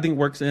same thing I think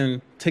works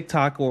in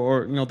TikTok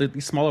or you know,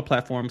 these smaller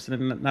platforms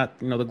and not,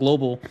 you know, the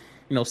global,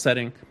 you know,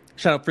 setting.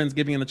 Shout out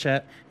Friendsgiving in the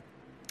chat.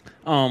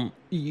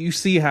 You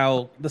see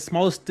how the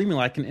smallest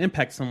stimuli can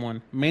impact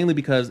someone, mainly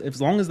because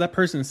as long as that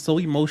person is so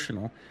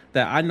emotional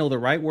that I know the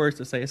right words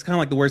to say, it's kind of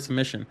like the word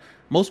submission.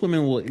 Most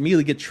women will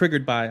immediately get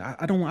triggered by,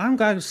 I don't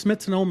got to submit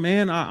to no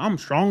man. I'm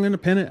strong,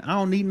 independent. I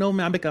don't need no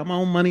man. I got my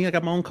own money. I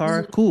got my own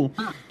car. Cool.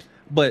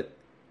 But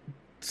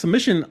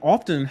submission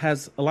often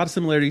has a lot of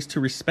similarities to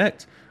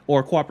respect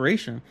or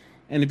cooperation.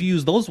 And if you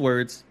use those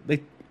words,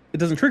 it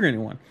doesn't trigger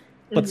anyone.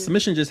 But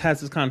submission just has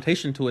this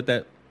connotation to it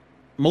that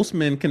most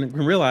men can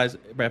realize,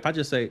 but if I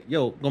just say,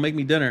 yo, go make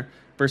me dinner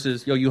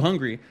versus, yo, you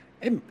hungry,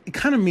 it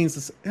kind of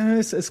means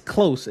it's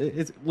close.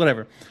 It's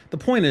whatever. The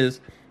point is,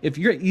 if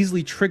you're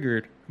easily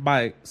triggered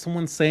by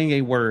someone saying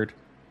a word,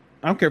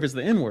 I don't care if it's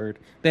the N word,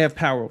 they have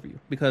power over you.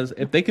 Because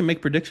if they can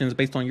make predictions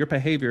based on your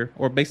behavior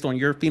or based on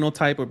your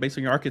phenotype or based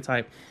on your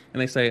archetype,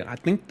 and they say, I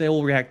think they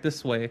will react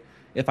this way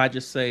if I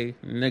just say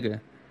nigga.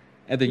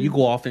 And then you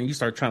go off and you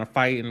start trying to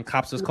fight and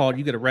cops is called,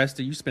 you get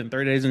arrested, you spend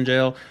 30 days in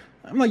jail.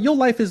 I'm like, your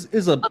life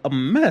is a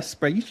mess,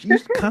 bro. You're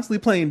constantly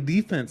playing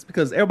defense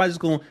because everybody's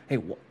going, hey,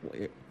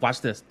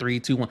 watch this, 3,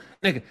 2, 1,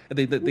 nigga. And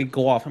they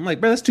go off. I'm like,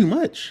 bro, that's too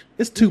much.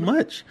 It's too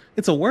much.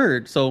 It's a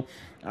word. So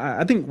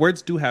I think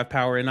words do have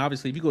power. And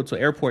obviously, if you go to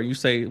an airport and you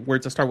say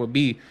words that start with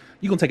B,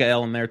 you're going to take an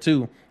L in there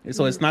too.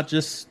 So it's not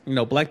just, you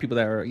know, black people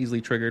that are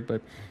easily triggered,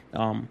 but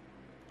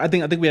I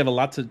think we have a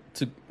lot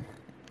to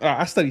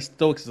I study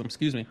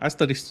stoicism, I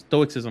study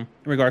stoicism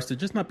in regards to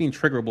just not being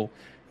triggerable.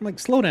 I'm like,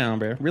 slow down,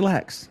 bro.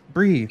 Relax.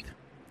 Breathe.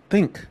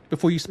 Think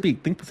before you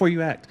speak. Think before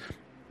you act.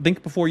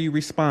 Think before you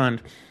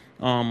respond.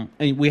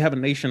 And we have a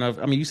nation of,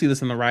 I mean, you see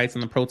this in the riots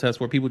and the protests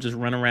where people just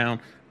run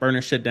around,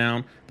 burning shit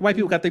down. The white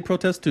people got their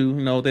protests too.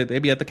 You know, they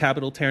be at the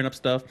Capitol tearing up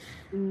stuff.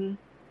 I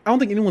don't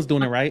think anyone's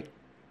doing it right.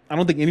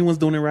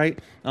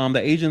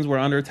 The Asians were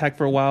under attack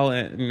for a while,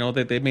 and, you know,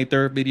 they made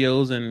their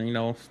videos and, you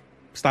know,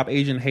 stop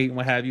Asian hate and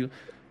what have you.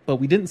 But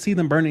we didn't see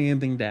them burning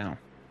anything down.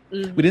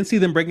 We didn't see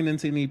them breaking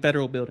into any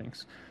federal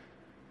buildings.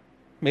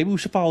 Maybe we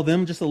should follow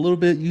them just a little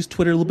bit, use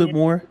Twitter a little bit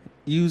more,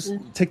 use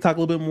TikTok a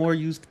little bit more,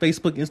 use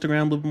Facebook,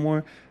 Instagram a little bit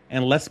more,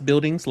 and less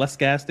buildings, less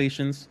gas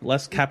stations,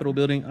 less Capitol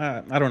building.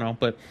 I don't know.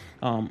 But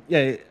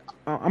yeah,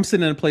 I'm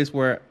sitting in a place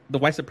where the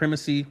white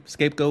supremacy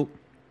scapegoat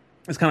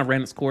has kind of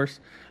ran its course.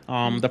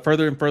 The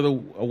further and further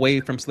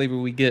away from slavery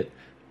we get,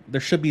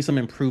 there should be some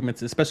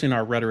improvements, especially in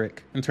our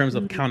rhetoric in terms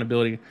of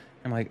accountability.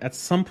 And like, at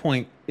some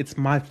point, it's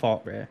my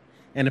fault, man.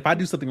 And if I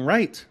do something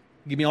right,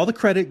 give me all the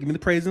credit, give me the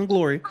praise and the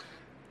glory.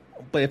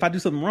 But if I do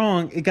something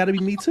wrong, it got to be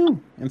me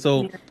too. And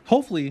so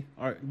hopefully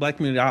our black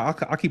community, I'll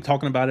keep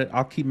talking about it.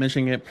 I'll keep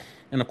mentioning it.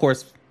 And of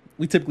course,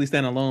 we typically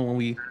stand alone when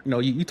we, you know,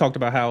 you talked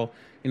about how,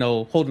 you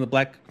know, holding the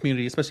black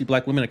community, especially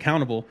black women,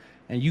 accountable,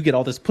 and you get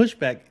all this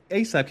pushback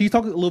ASAP. Can you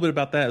talk a little bit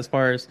about that as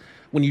far as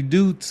when you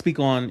do speak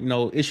on, you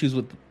know, issues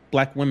with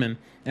black women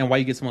and why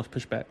you get so much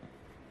pushback?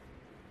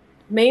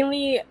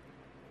 Mainly,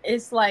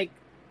 it's like,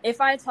 if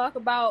I talk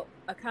about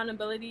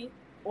accountability,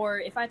 or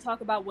if I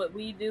talk about what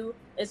we do,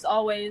 it's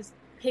always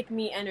pick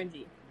me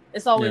energy.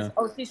 It's always, Yeah.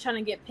 oh, she's trying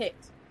to get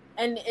picked.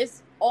 And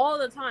it's all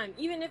the time.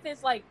 Even if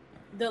it's like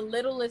the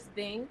littlest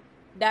thing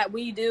that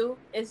we do,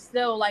 it's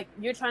still like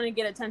you're trying to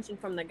get attention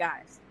from the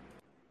guys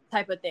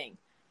type of thing.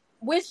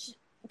 Which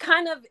it's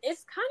kind of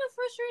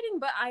frustrating,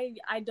 but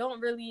I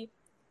don't really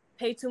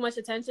pay too much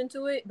attention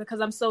to it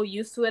because I'm so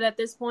used to it at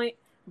this point.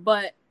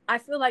 But I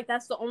feel like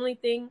that's the only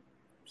thing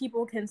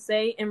people can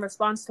say in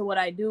response to what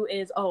I do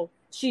is, oh,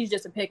 she's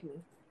just a pick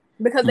me.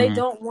 Because they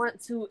don't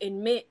want to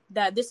admit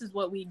that this is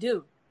what we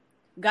do.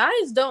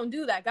 Guys don't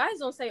do that. Guys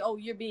don't say, oh,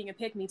 you're being a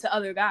pick me to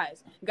other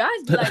guys.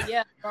 Guys be like,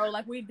 yeah, bro,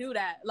 like we do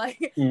that.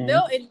 Like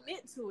they'll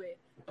admit to it.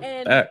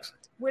 And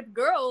with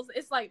girls,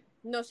 it's like,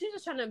 no, she's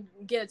just trying to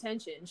get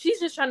attention. She's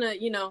just trying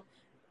to,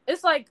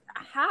 it's like,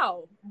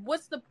 how?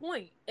 What's the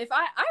point? If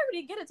I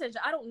already get attention,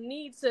 I don't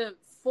need to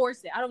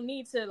force it. I don't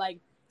need to like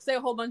say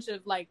a whole bunch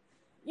of like,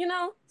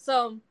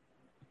 so,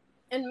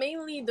 and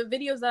mainly the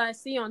videos that I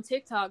see on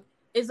TikTok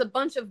is a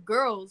bunch of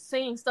girls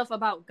saying stuff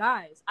about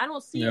guys. I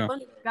don't see a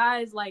bunch of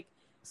guys like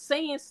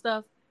saying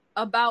stuff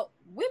about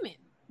women.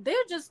 They're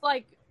just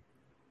like,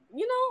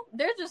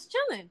 they're just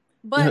chilling.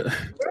 But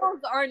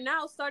girls are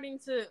now starting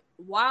to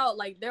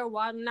they're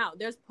wilding out.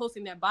 They're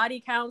posting their body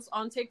counts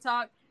on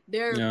TikTok.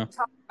 They're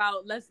talking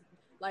about, let's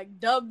like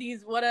dub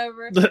these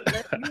whatever.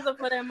 Let's use them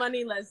for their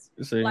money.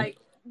 Like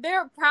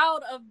they're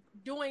proud of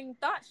doing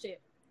thought shit.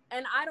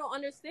 And I don't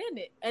understand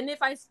it. And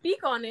if I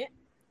speak on it,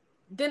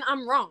 then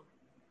I'm wrong.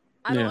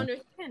 I don't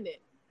understand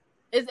it.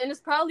 And it's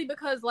probably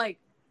because like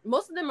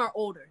most of them are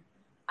older.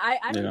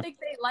 I don't think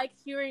they like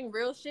hearing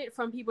real shit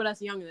from people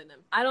that's younger than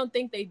them. I don't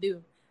think they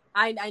do.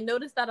 I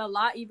noticed that a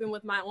lot, even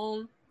with my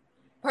own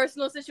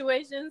personal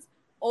situations.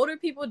 Older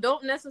people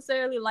don't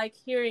necessarily like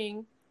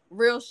hearing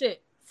real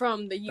shit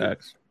from the youth.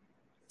 Facts.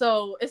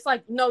 So it's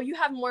like, no, you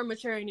have more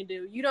maturing to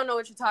do. You don't know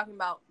what you're talking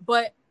about.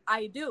 But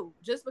I do.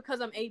 Just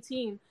because I'm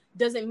 18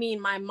 doesn't mean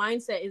my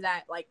mindset is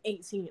at like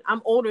 18.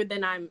 I'm older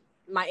than I'm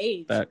my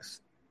age.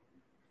 Facts.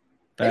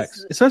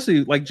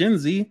 Especially like Gen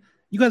Z,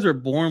 you guys are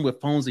born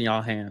with phones in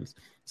y'all hands.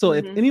 So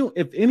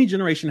if any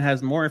generation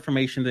has more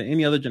information than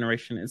any other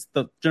generation, it's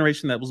the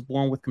generation that was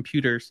born with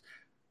computers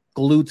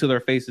glued to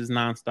their faces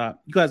nonstop.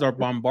 You guys are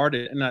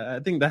bombarded, and I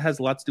think that has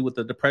a lot to do with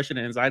the depression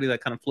and anxiety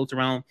that kind of floats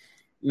around,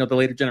 the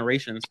later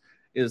generations.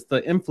 Is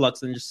the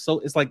influx, and just so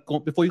it's like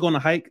before you go on a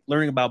hike,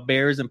 learning about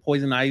bears and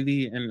poison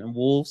ivy and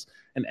wolves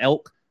and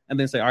elk, and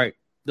then say, all right,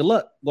 good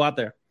luck, go out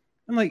there.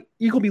 And like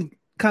you're gonna be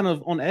kind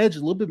of on edge a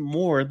little bit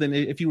more than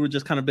if you were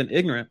just kind of been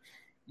ignorant.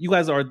 You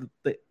guys are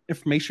the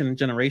information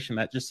generation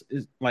that just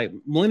is like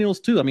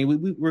millennials too. I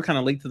mean, we're kind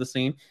of late to the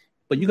scene,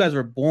 but you guys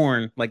were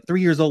born like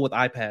 3 years old with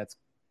iPads,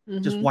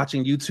 just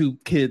watching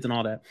YouTube Kids and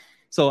all that.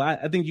 So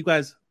I think you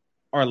guys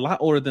are a lot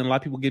older than a lot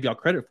of people give y'all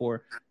credit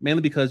for,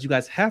 mainly because you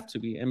guys have to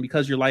be, and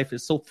because your life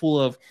is so full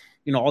of,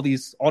 all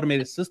these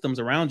automated systems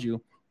around you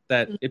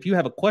that if you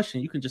have a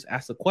question, you can just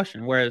ask a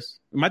question. Whereas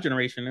in my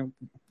generation,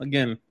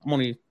 again, I'm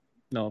only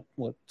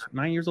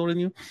 9 years older than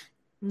you,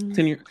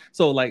 10 years.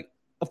 So like,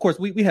 of course,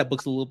 we had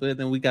books a little bit,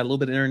 then we got a little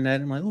bit of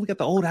internet. I'm like, oh, we got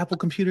the old Apple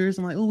computers.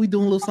 I'm like, oh, we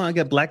doing a little something. I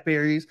got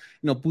Blackberries,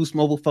 Boost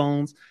mobile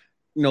phones,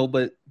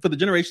 but for the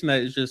generation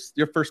that is just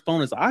your first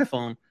phone is an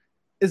iPhone,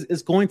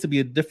 is going to be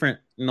a different,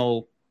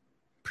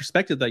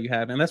 perspective that you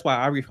have. And that's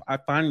why I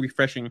find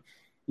refreshing,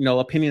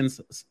 opinions,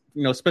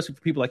 especially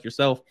for people like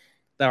yourself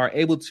that are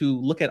able to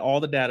look at all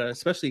the data,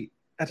 especially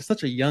at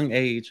such a young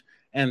age,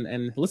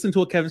 and listen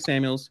to a Kevin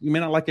Samuels. You may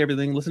not like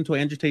everything. Listen to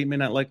Andrew Tate, may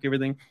not like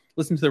everything.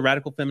 Listen to the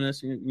radical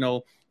feminists,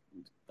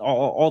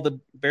 all the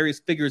various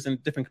figures in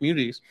different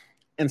communities,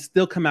 and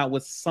still come out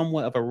with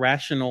somewhat of a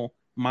rational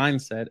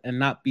mindset and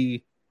not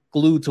be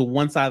glued to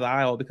one side of the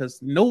aisle,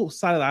 because no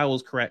side of the aisle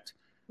is correct.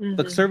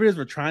 The conservatives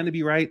are trying to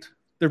be right.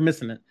 They're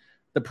missing it.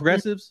 The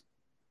progressives,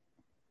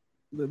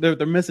 they're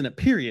missing it,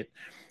 period.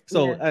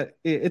 So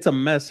it's a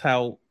mess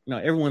how,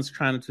 everyone's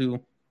trying to,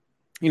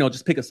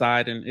 just pick a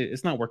side, and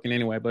it's not working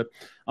anyway. But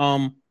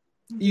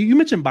you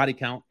mentioned body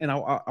count, and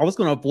I was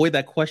going to avoid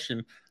that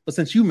question, but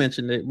since you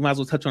mentioned it, we might as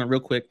well touch on it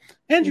real quick.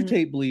 Andrew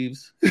Tate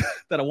believes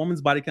that a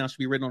woman's body count should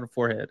be written on her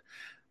forehead.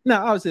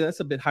 Now, obviously, that's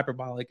a bit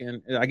hyperbolic,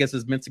 and I guess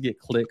it's meant to get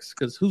clicks,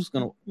 because who's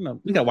going to,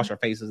 we got to wash our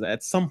faces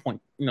at some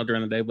point,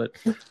 during the day. But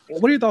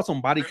what are your thoughts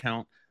on body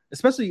count,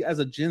 especially as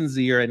a Gen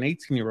Z or an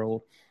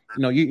 18-year-old?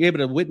 You're able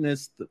to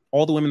witness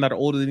all the women that are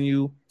older than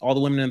you, all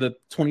the women in the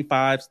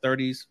 25s,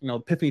 30s,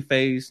 epiphany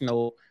phase,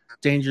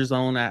 danger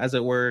zone, as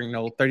it were,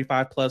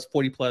 35 plus,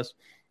 40 plus.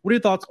 What are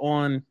your thoughts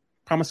on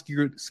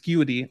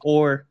promiscuity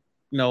or,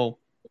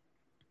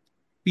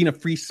 being a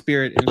free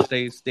spirit in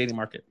today's dating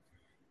market?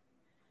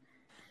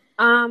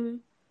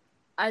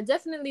 I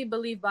definitely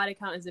believe body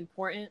count is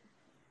important.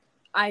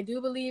 I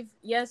do believe,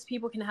 yes,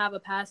 people can have a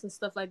past and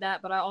stuff like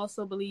that, but I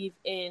also believe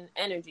in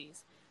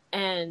energies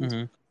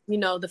and,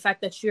 the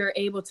fact that you're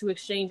able to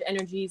exchange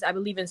energies. I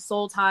believe in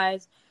soul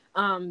ties.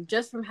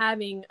 Just from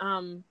having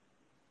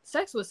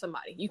sex with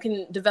somebody, you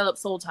can develop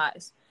soul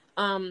ties.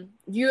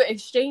 you're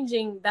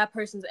exchanging that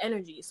person's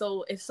energy.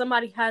 So if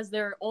somebody has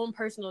their own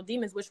personal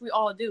demons, which we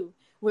all do,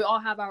 we all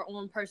have our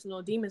own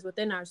personal demons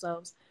within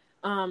ourselves.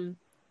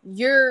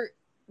 You're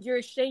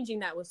exchanging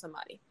that with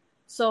somebody.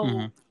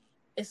 So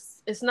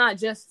it's not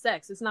just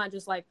sex. It's not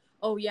just like,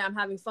 oh yeah, I'm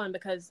having fun,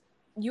 because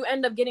you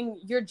end up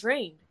you're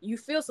drained. You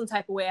feel some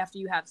type of way after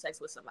you have sex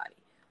with somebody,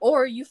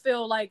 or you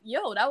feel like,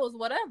 yo, that was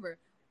whatever,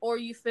 or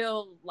you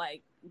feel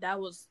like that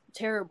was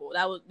terrible.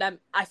 That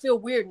I feel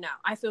weird now.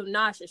 I feel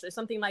nauseous or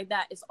something like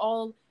that. It's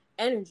all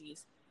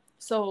energies.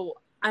 So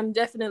I'm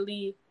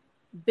definitely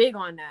big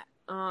on that.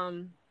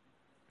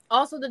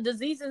 Also the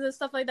diseases and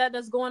stuff like that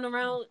that's going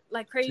around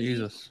like crazy.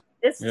 Jesus.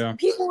 It's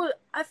people.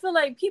 I feel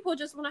like people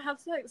just want to have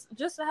sex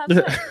just to have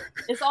sex.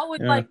 It's always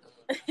like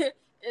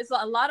it's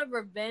a lot of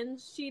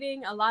revenge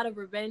cheating, a lot of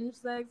revenge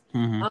sex.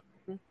 And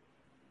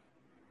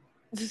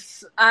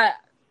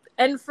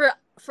for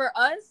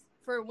us,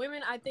 for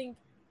women, I think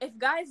if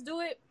guys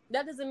do it,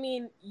 that doesn't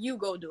mean you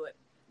go do it.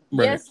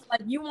 Right. Yes,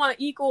 like you want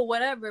equal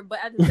whatever, but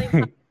at the same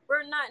time,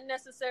 we're not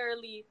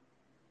necessarily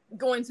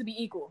going to be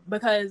equal,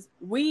 because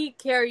we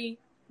carry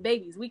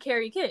babies, we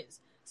carry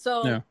kids.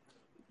 So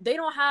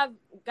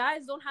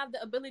guys don't have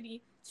the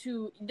ability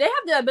to, they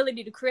have the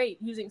ability to create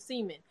using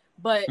semen,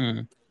 but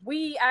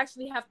we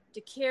actually have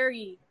to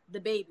carry the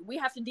baby. We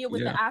have to deal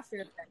with the after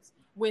effects,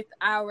 with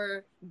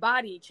our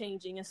body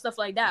changing and stuff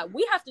like that.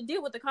 We have to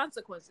deal with the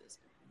consequences.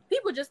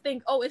 People just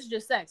think, oh, it's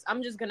just sex,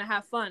 I'm just gonna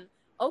have fun.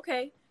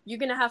 Okay, you're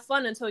gonna have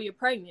fun until you're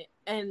pregnant,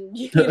 and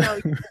you know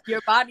your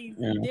body's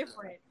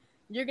different.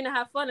 You're gonna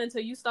have fun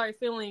until you start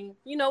feeling,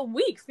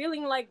 weak,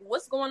 feeling like,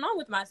 what's going on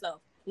with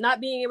myself, not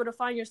being able to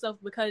find yourself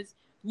because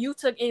you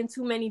took in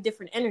too many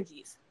different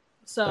energies.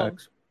 So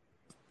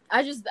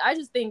I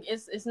just think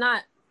it's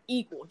not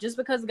equal. Just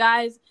because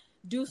guys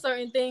do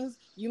certain things,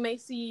 you may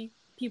see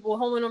people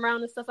hoeing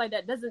around and stuff like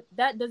that,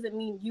 doesn't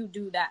mean you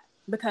do that,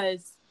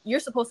 because you're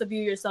supposed to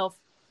view yourself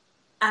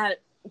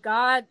at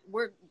God.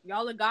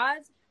 Y'all are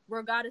gods,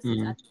 we're goddesses.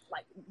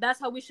 Like that's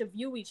how we should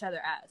view each other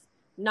as.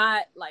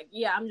 Not like,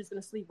 yeah, I'm just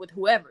gonna sleep with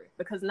whoever,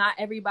 because not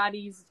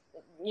everybody's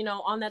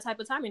on that type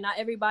of timing. Not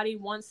everybody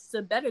wants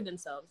to better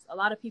themselves. A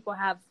lot of people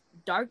have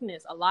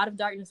a lot of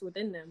darkness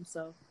within them.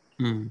 So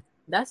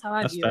that's how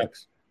I view it.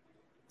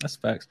 That's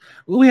facts.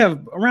 Well, we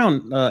have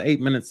around 8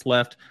 minutes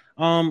left.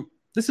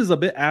 This is a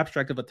bit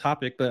abstract of a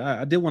topic, but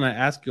I did want to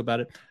ask you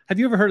about it. Have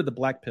you ever heard of the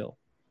black pill?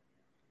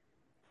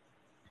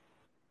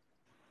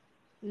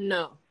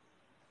 No.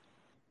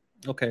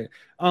 Okay.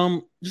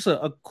 Just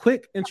a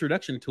quick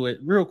introduction to it,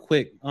 real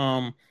quick.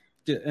 And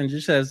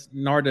just as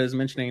Narda is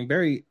mentioning,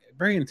 very,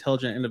 very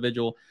intelligent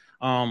individual.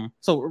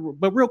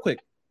 But real quick,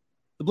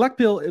 the black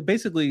pill,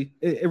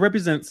 it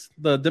represents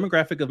the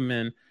demographic of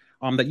men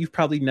that you've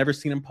probably never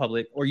seen in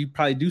public, or you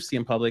probably do see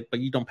in public, but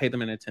you don't pay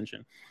them any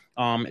attention.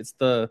 It's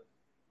the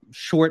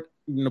short,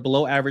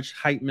 below average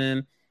height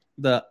men,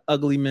 the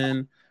ugly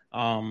men,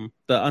 the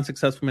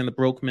unsuccessful men, the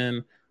broke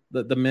men,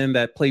 the men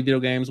that play video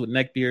games with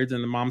neck beards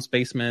in the mom's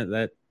basement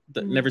that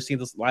never seen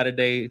the light of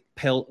day,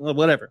 pale,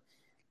 whatever.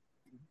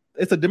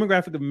 It's a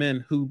demographic of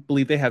men who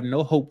believe they have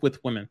no hope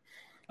with women.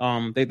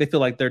 They feel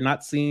like they're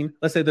not seen.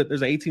 Let's say that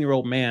there's an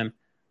 18-year-old man,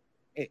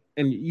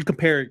 and you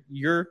compare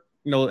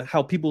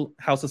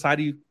how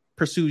society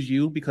pursues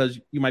you because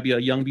you might be a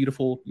young,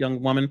 beautiful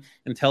young woman,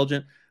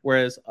 intelligent,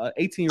 whereas an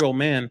 18-year-old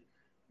man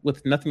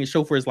with nothing to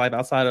show for his life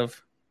outside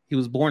of he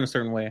was born a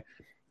certain way.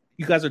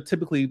 You guys are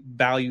typically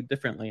valued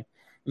differently.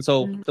 And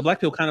so the black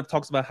pill kind of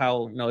talks about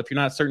how, if you're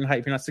not a certain height,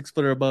 if you're not 6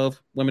 foot or above,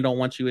 women don't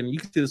want you. And you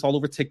can see this all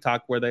over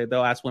TikTok where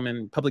they'll ask women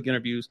in public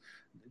interviews,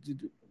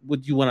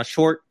 would you want a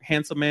short,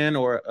 handsome man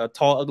or a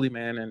tall, ugly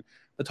man? And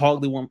the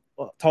tall,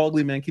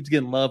 ugly man keeps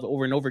getting love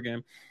over and over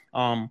again.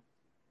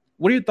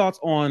 What are your thoughts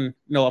on,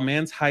 a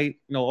man's height,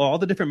 all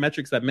the different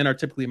metrics that men are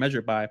typically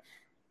measured by?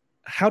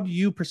 How do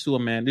you pursue a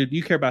man? Do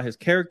you care about his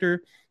character?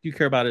 Do you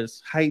care about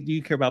his height? Do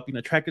you care about being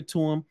attracted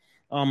to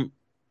him?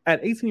 At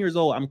 18 years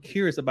old, I'm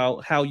curious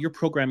about how your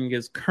programming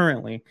is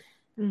currently,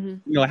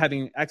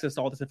 having access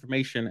to all this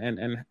information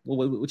and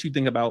what you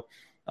think about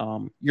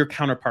your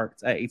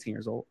counterparts at 18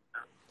 years old.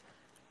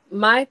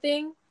 My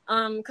thing,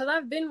 because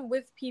I've been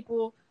with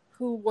people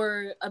who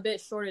were a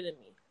bit shorter than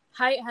me.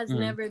 Height has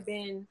never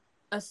been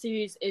a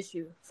serious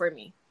issue for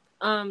me.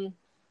 I'm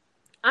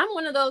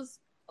one of those,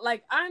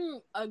 like,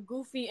 I'm a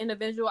goofy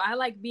individual. I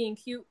like being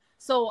cute.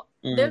 So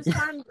there's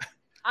times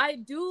I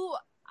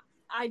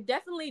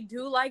definitely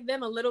do like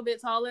them a little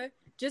bit taller,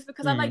 just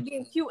because I like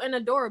being cute and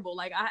adorable.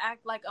 Like, I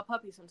act like a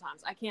puppy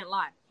sometimes. I can't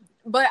lie.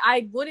 But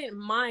I wouldn't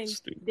mind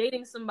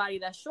dating somebody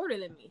that's shorter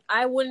than me.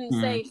 I wouldn't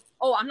say,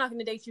 oh, I'm not going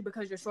to date you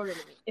because you're shorter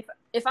than me.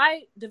 If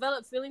I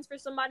develop feelings for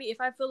somebody,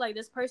 if I feel like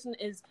this person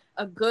is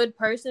a good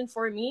person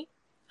for me,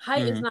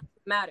 height is not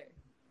going to matter,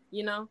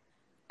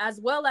 as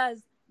well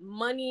as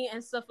money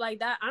and stuff like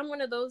that. I'm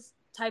one of those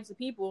types of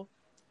people.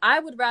 I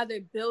would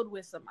rather build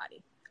with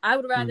somebody. I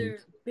would rather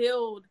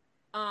build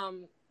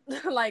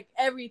like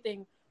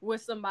everything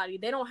with somebody.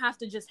 They don't have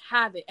to just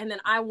have it and then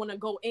I want to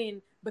go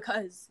in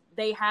because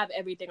they have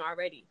everything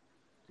already.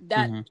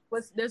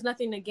 there's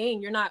nothing to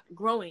gain. You're not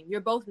growing.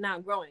 You're both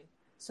not growing.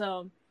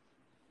 So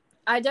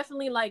I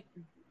definitely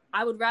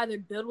I would rather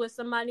build with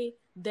somebody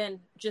than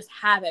just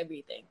have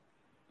everything.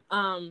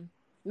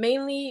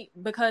 Mainly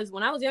because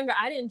when I was younger,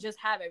 I didn't just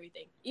have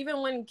everything.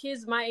 Even when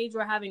kids my age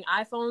were having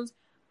iPhones,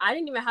 I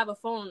didn't even have a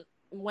phone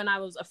when I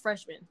was a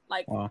freshman.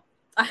 Like, wow.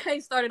 I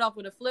started off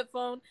with a flip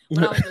phone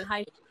when I was in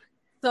high school.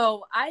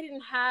 So I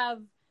didn't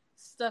have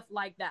stuff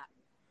like that.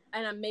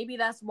 And maybe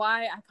that's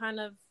why I kind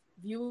of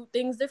view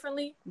things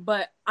differently,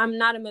 but I'm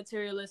not a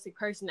materialistic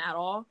person at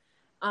all.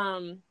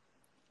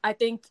 I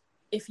think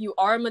if you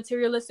are a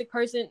materialistic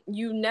person,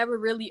 you never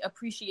really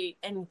appreciate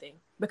anything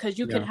because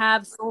you can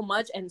have so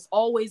much and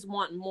always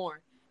want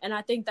more. And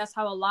I think that's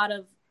how a lot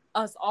of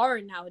us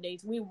are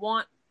nowadays. We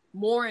want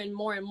more and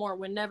more and more.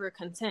 We're never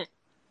content.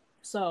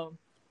 So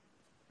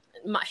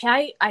my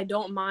height, I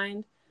don't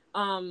mind.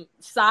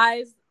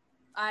 Size,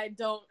 I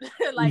don't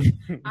like.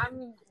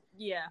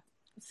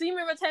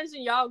 Semen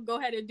retention, y'all go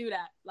ahead and do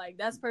that. Like,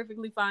 that's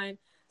perfectly fine.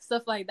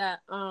 Stuff like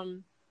that.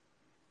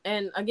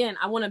 And again,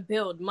 I want to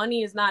build.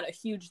 Money is not a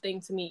huge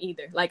thing to me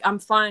either. Like, I'm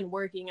fine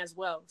working as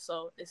well.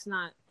 So it's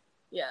not,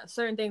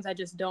 certain things I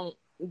just don't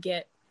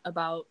get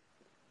about,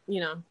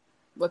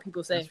 what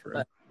people say.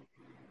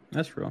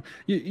 That's real.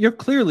 You're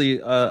clearly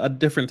a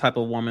different type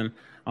of woman.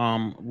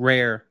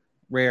 Rare,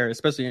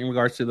 especially in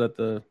regards to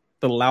the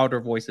louder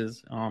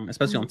voices,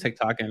 especially on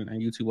TikTok and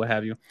YouTube, what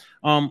have you.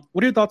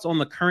 What are your thoughts on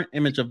the current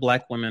image of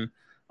Black women?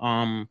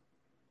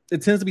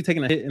 It tends to be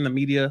taking a hit in the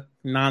media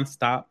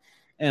nonstop.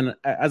 And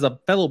as a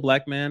fellow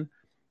Black man,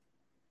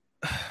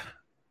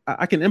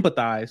 I can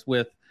empathize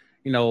with,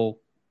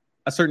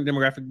 a certain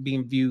demographic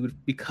being viewed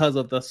because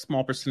of the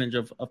small percentage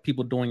of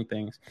people doing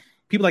things.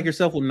 People like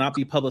yourself will not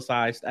be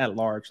publicized at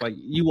large. Like,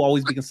 you will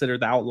always be considered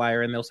the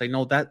outlier, and they'll say,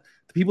 no, that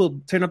the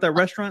people tearing up that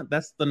restaurant,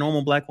 that's the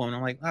normal Black woman.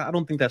 I'm like, I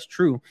don't think that's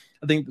true.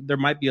 I think there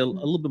might be a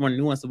little bit more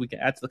nuance that we can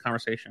add to the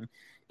conversation.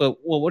 But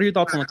what are your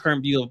thoughts on the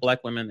current view of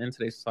Black women in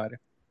today's society?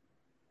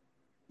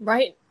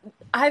 Right.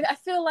 I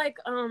feel like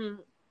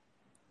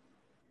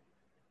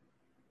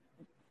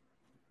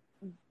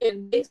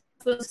in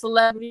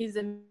celebrities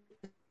and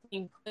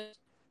a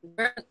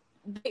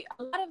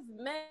lot of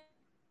men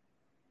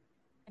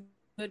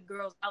good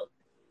girls out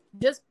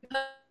just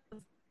because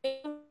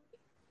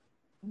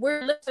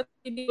we're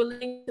literally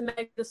willing to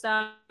make the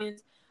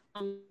sounds,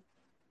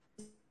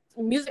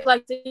 music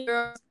like the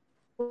girls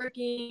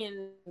working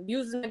and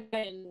using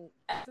and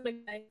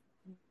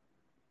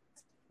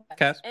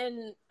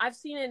and I've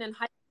seen it in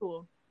high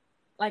school.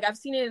 Like, I've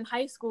seen it in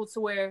high school to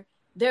where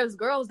there's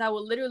girls that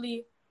will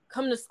literally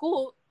come to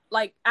school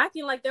like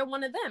acting like they're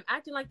one of them,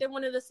 acting like they're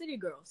one of the city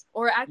girls,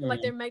 or acting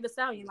like they're Meg Thee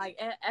Stallion, like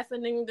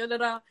effing da da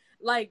da.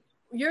 Like,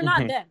 you're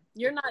not them.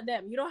 You're not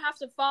them. You don't have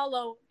to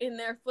follow in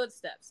their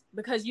footsteps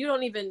because you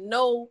don't even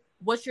know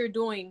what you're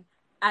doing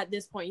at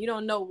this point. You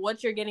don't know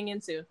what you're getting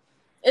into.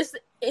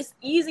 It's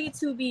easy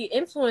to be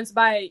influenced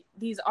by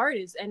these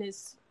artists, and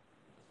it's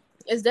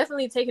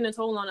definitely taking a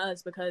toll on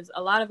us because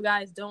a lot of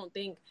guys don't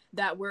think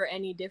that we're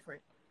any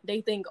different.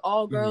 They think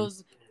all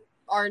girls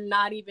are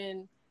not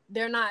even.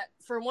 They're not,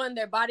 for one,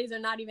 their bodies are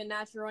not even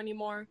natural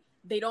anymore.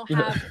 They don't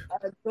have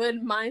a good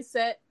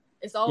mindset.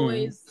 It's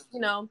always,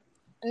 now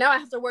I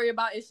have to worry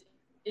about, is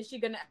she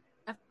going to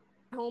F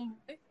my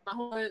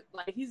homeboy?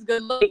 Like, he's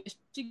good looking. Is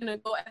she going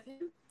to go F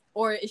him?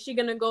 Or is she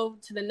going to go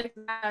to the next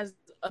guy as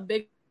a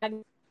big...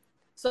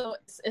 So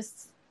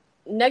it's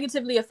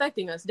negatively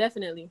affecting us,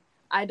 definitely.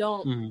 I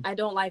don't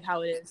like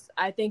how it is.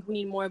 I think we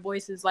need more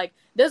voices. Like,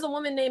 there's a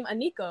woman named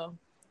Anika.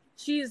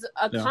 She's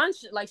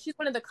conscious, like, she's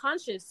one of the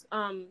conscious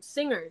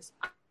singers.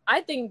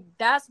 I think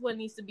that's what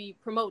needs to be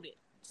promoted.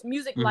 It's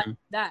music like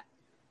that.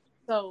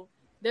 So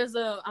there's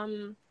a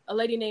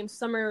lady named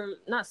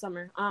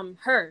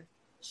Her.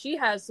 She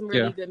has some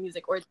really good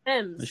music, or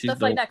Thames, stuff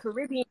dope. Like that,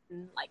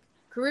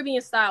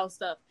 Caribbean style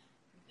stuff.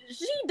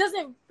 She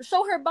doesn't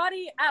show her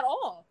body at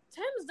all.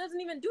 Thames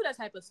doesn't even do that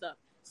type of stuff.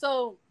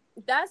 So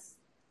that's,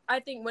 I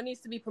think, what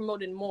needs to be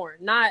promoted more,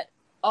 not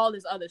all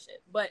this other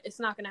shit. But it's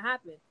not going to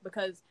happen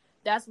because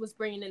that's what's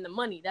bringing in the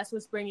money. That's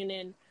what's bringing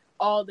in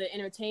all the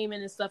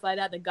entertainment and stuff like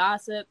that, the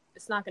gossip.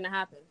 It's not going to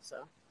happen.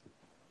 So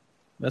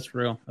that's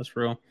real.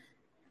 A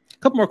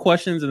couple more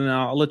questions, and then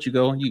I'll let you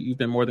go. You've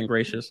been more than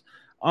gracious.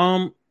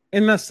 In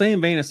that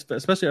same vein,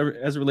 especially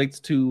as it relates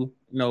to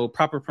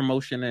proper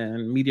promotion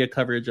and media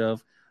coverage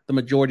of the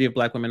majority of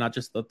Black women, not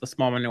just the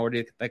small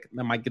minority that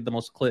might get the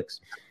most clicks.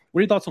 What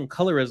are your thoughts on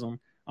colorism?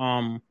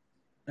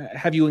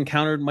 Have you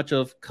encountered much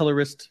of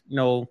colorist,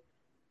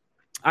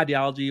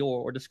 ideology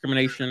or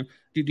discrimination?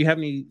 Do you have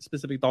any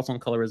specific thoughts on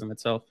colorism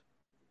itself?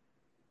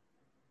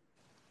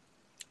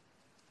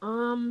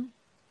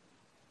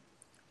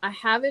 I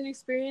haven't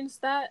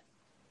experienced that.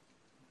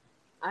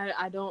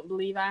 I don't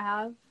believe I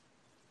have.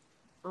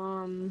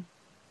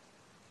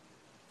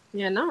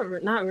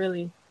 Not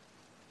really.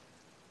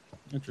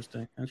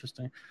 Interesting.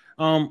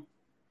 I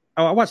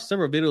watched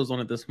several videos on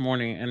it this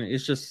morning, and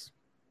it's just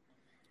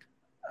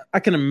I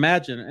can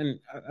imagine, and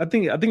I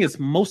think it's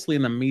mostly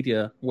in the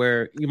media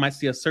where you might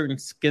see a certain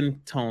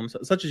skin tone,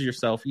 such as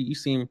yourself. You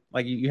seem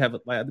like you have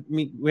like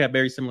we have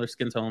very similar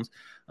skin tones.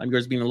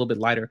 Yours being a little bit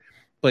lighter,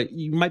 but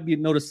you might be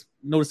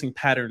noticing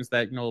patterns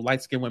that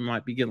light skinned women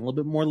might be getting a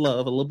little bit more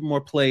love, a little bit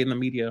more play in the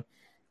media.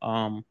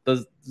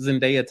 The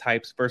Zendaya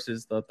types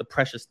versus the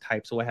Precious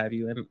types or what have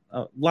you, and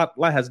a lot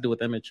has to do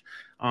with image.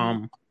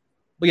 But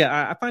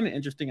yeah, I find it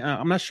interesting.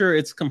 I'm not sure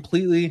it's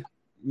completely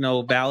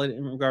valid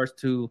in regards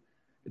to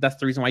that's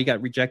the reason why you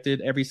got rejected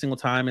every single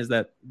time is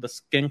that the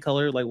skin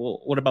color. Like,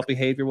 well, what about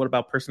behavior? What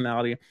about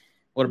personality?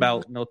 What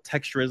about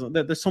texturism?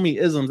 There's so many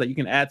isms that you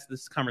can add to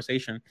this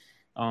conversation.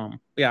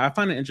 Yeah, I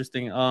find it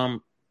interesting. If I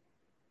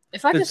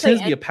there could say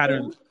tends to be a anything,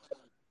 pattern.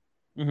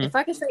 if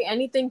I could say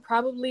anything,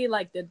 probably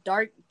like the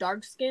dark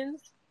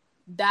skins.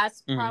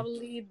 That's Mm-hmm.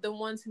 probably the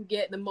ones who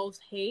get the most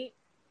hate.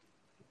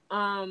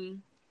 I've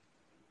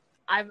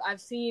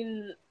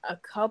seen a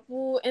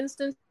couple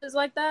instances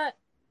like that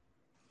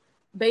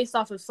based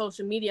off of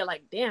social media,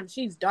 like, damn,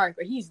 she's dark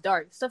or he's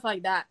dark, stuff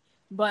like that.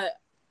 But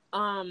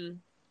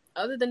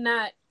other than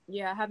that,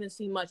 yeah, I haven't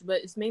seen much,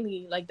 but it's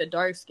mainly like the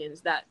dark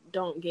skins that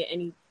don't get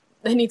any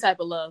type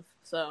of love.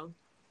 So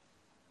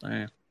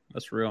Yeah,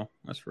 that's real.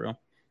 That's real.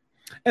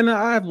 And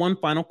I have one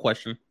final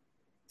question.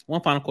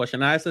 I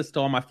ask this to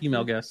all my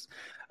female guests.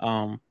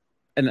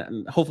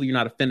 And hopefully you're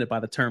not offended by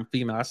the term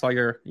female. I saw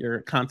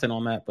your content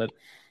on that, but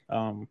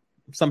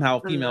somehow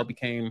female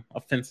became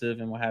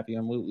offensive and what have you.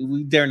 And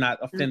we dare not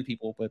offend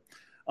people. But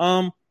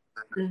final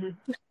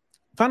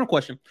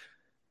question.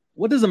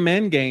 What does a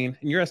man gain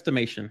in your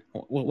estimation?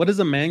 What does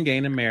a man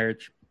gain in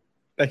marriage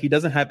that he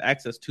doesn't have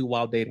access to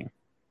while dating?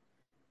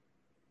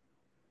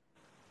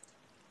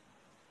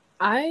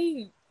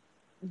 I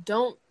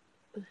don't.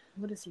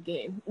 What does he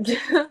gain?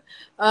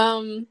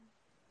 I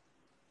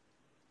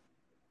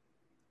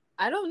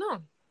don't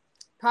know.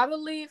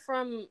 Probably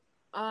from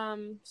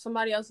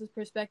somebody else's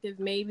perspective,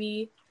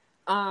 maybe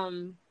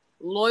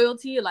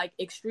loyalty, like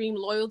extreme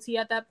loyalty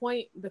at that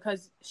point,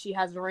 because she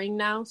has a ring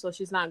now, so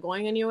she's not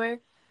going anywhere.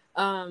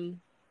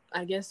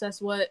 I guess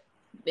that's what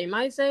they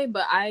might say,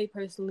 but I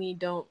personally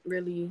don't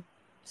really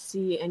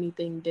see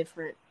anything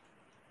different.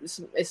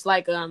 It's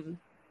like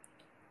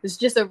it's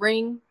just a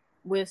ring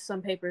with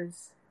some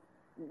papers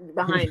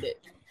behind it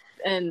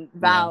and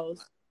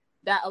vows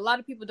that a lot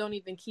of people don't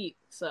even keep.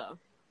 So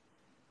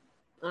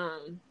I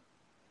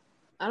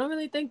don't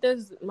really think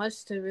there's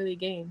much to really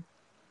gain.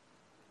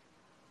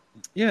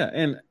 Yeah,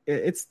 and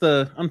it's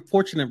the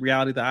unfortunate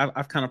reality that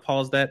I've kind of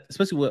paused that,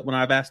 especially when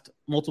I've asked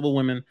multiple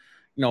women,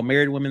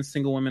 married women,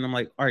 single women. I'm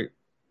like, all right,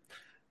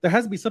 there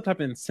has to be some type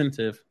of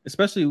incentive,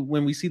 especially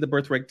when we see the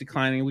birth rate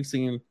declining. We've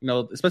seen,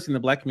 especially in the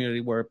Black community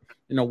where,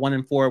 1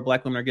 in 4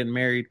 Black women are getting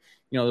married.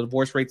 The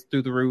divorce rates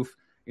through the roof.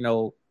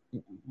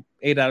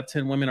 8 out of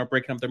 10 women are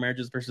breaking up their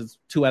marriages versus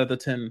 2 out of the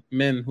 10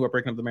 men who are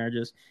breaking up their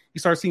marriages. You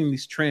start seeing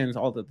these trends,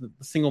 all the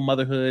single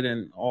motherhood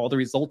and all the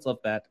results of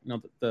that.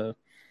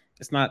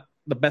 It's not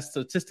the best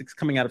statistics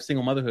coming out of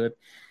single motherhood.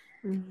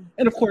 Mm-hmm.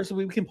 And of course,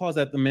 we can pause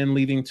at the men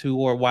leaving too,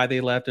 or why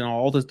they left, and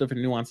all those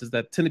different nuances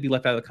that tend to be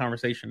left out of the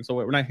conversation. So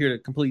we're not here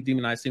to completely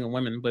demonize single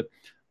women, but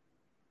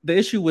the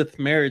issue with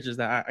marriage is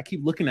that I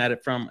keep looking at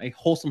it from a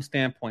wholesome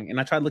standpoint, and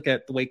I try to look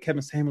at the way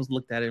Kevin Samuels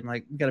looked at it. I'm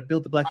like, we got to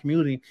build the Black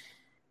community.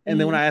 And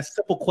then when I ask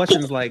simple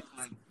questions like,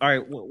 all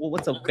right,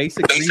 what's a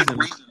basic reason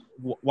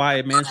why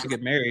a man should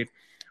get married?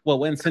 Well,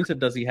 what incentive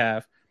does he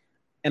have?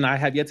 And I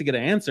have yet to get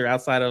an answer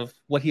outside of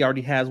what he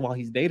already has while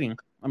he's dating.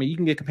 I mean, you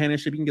can get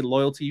companionship, you can get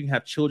loyalty, you can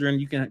have children,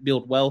 you can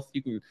build wealth,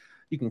 you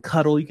can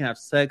cuddle, you can have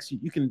sex,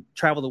 you can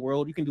travel the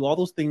world, you can do all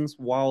those things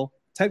while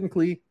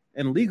technically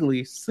and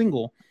legally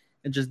single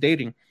and just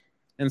dating.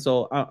 And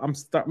so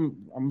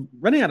I'm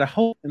running out of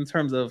hope in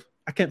terms of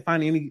I can't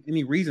find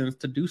any reasons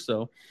to do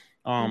so.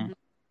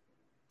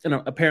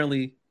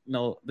 Apparently,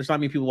 there's not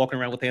many people walking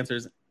around with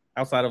answers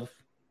outside of,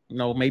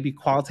 maybe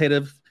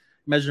qualitative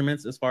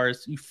measurements as far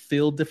as you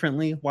feel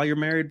differently while you're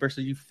married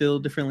versus you feel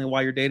differently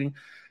while you're dating.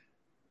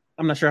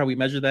 I'm not sure how we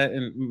measure that,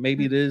 and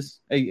maybe it is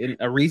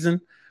a reason.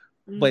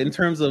 But in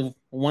terms of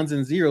ones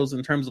and zeros,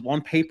 in terms of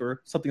on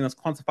paper, something that's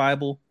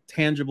quantifiable,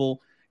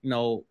 tangible,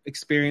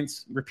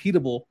 experience,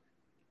 repeatable,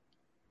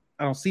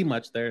 I don't see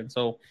much there. And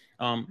so,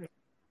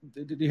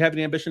 do you have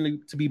any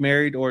ambition to be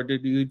married, or do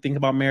you think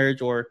about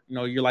marriage or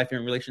your life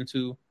in relation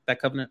to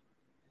that covenant?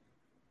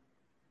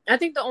 I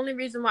think the only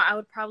reason why I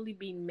would probably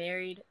be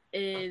married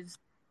is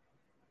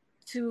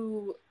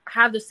to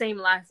have the same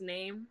last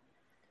name.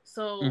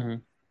 So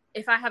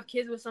if I have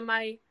kids with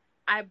somebody,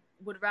 I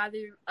would rather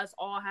us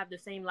all have the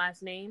same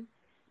last name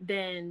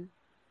than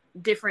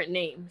different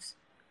names.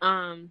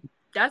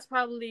 That's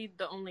probably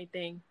the only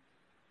thing.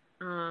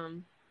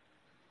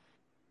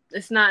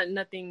 It's not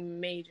nothing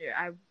major.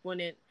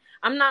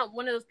 I'm not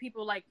one of those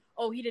people like,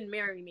 oh, he didn't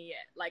marry me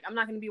yet. Like, I'm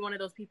not going to be one of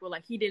those people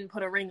like he didn't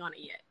put a ring on it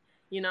yet,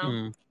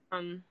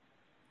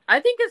 I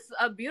think it's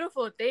a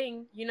beautiful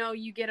thing.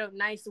 You get a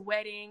nice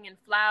wedding and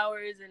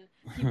flowers and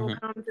people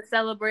come to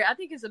celebrate. I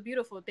think it's a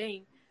beautiful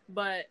thing.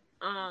 But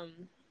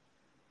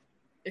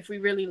if we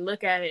really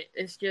look at it,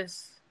 it's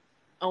just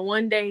a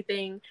 1 day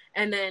thing,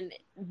 and then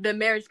the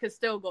marriage could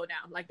still go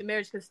down. Like the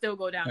marriage could still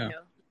go downhill. Yeah.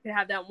 You could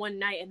have that one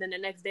night, and then the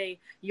next day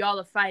y'all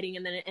are fighting,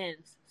 and then it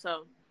ends.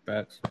 So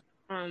facts.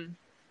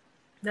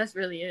 That's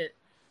really it.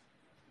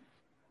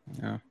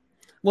 Yeah.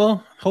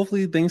 Well,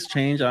 hopefully things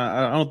change.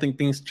 I don't think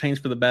things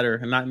change for the better,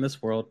 and not in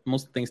this world.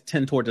 Most things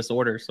tend toward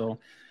disorder. So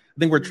I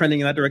think we're trending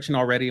in that direction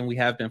already, and we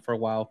have been for a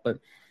while. But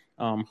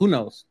who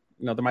knows?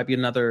 There might be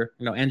another,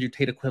 Andrew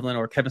Tate equivalent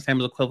or Kevin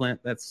Samuels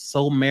equivalent that's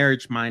so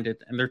marriage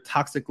minded and they're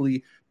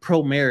toxically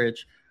pro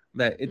marriage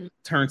that it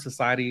turns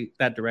society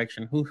that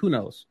direction. Who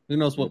knows? Who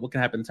knows what can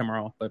happen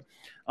tomorrow? But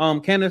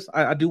Candace,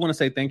 I do want to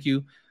say thank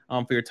you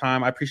for your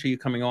time. I appreciate you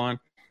coming on.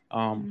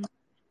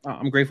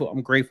 I'm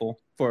grateful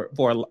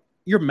for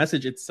your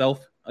message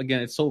itself.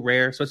 Again, it's so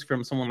rare, especially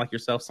from someone like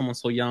yourself, someone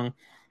so young,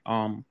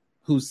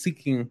 who's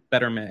seeking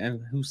betterment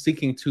and who's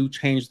seeking to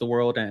change the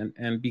world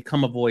and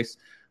become a voice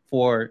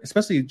for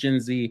especially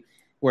Gen Z,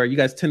 where you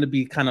guys tend to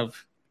be kind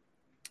of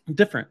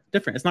different.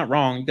 It's not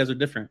wrong. You guys are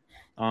different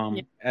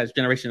as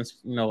generations,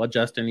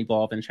 adjust and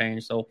evolve and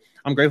change. So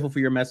I'm grateful for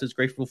your message,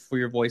 grateful for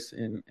your voice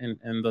in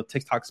the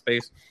TikTok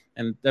space,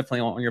 and definitely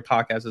on your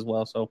podcast as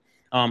well. So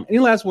any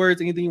last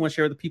words, anything you want to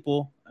share with the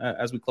people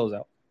as we close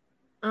out?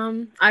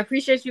 I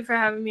appreciate you for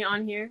having me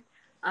on here.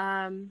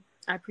 I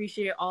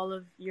appreciate all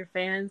of your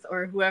fans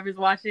or whoever's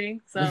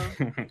watching. So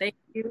thank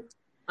you.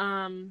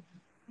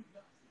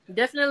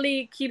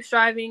 Definitely keep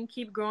striving,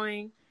 keep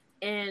growing,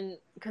 and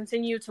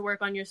continue to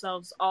work on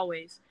yourselves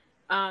always.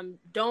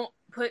 Don't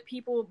put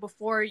people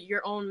before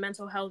your own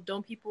mental health.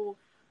 Don't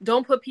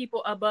put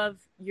people above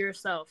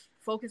yourself.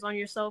 Focus on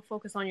yourself,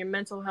 focus on your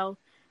mental health,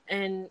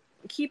 and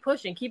keep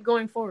pushing, keep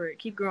going forward,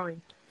 keep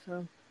growing.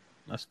 So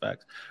that's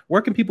facts.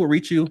 Where can people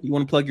reach you? You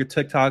want to plug your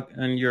TikTok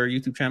and your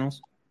YouTube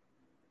channels?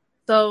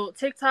 So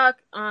TikTok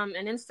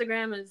and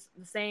Instagram is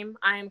the same.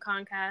 I am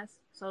Concast.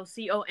 So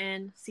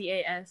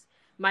CONCAS.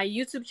 My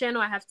YouTube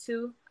channel, I have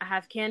 2. I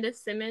have Candace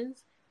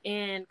Simmons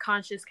and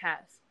Conscious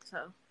Cast.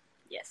 So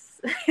yes.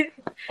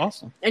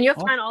 Awesome. And you'll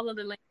find all of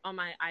the links on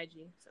my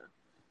IG. So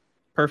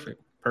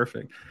perfect.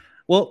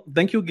 Well,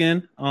 thank you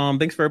again.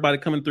 Thanks for everybody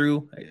coming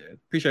through. I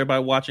appreciate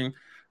everybody watching.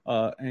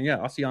 And yeah,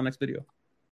 I'll see y'all next video.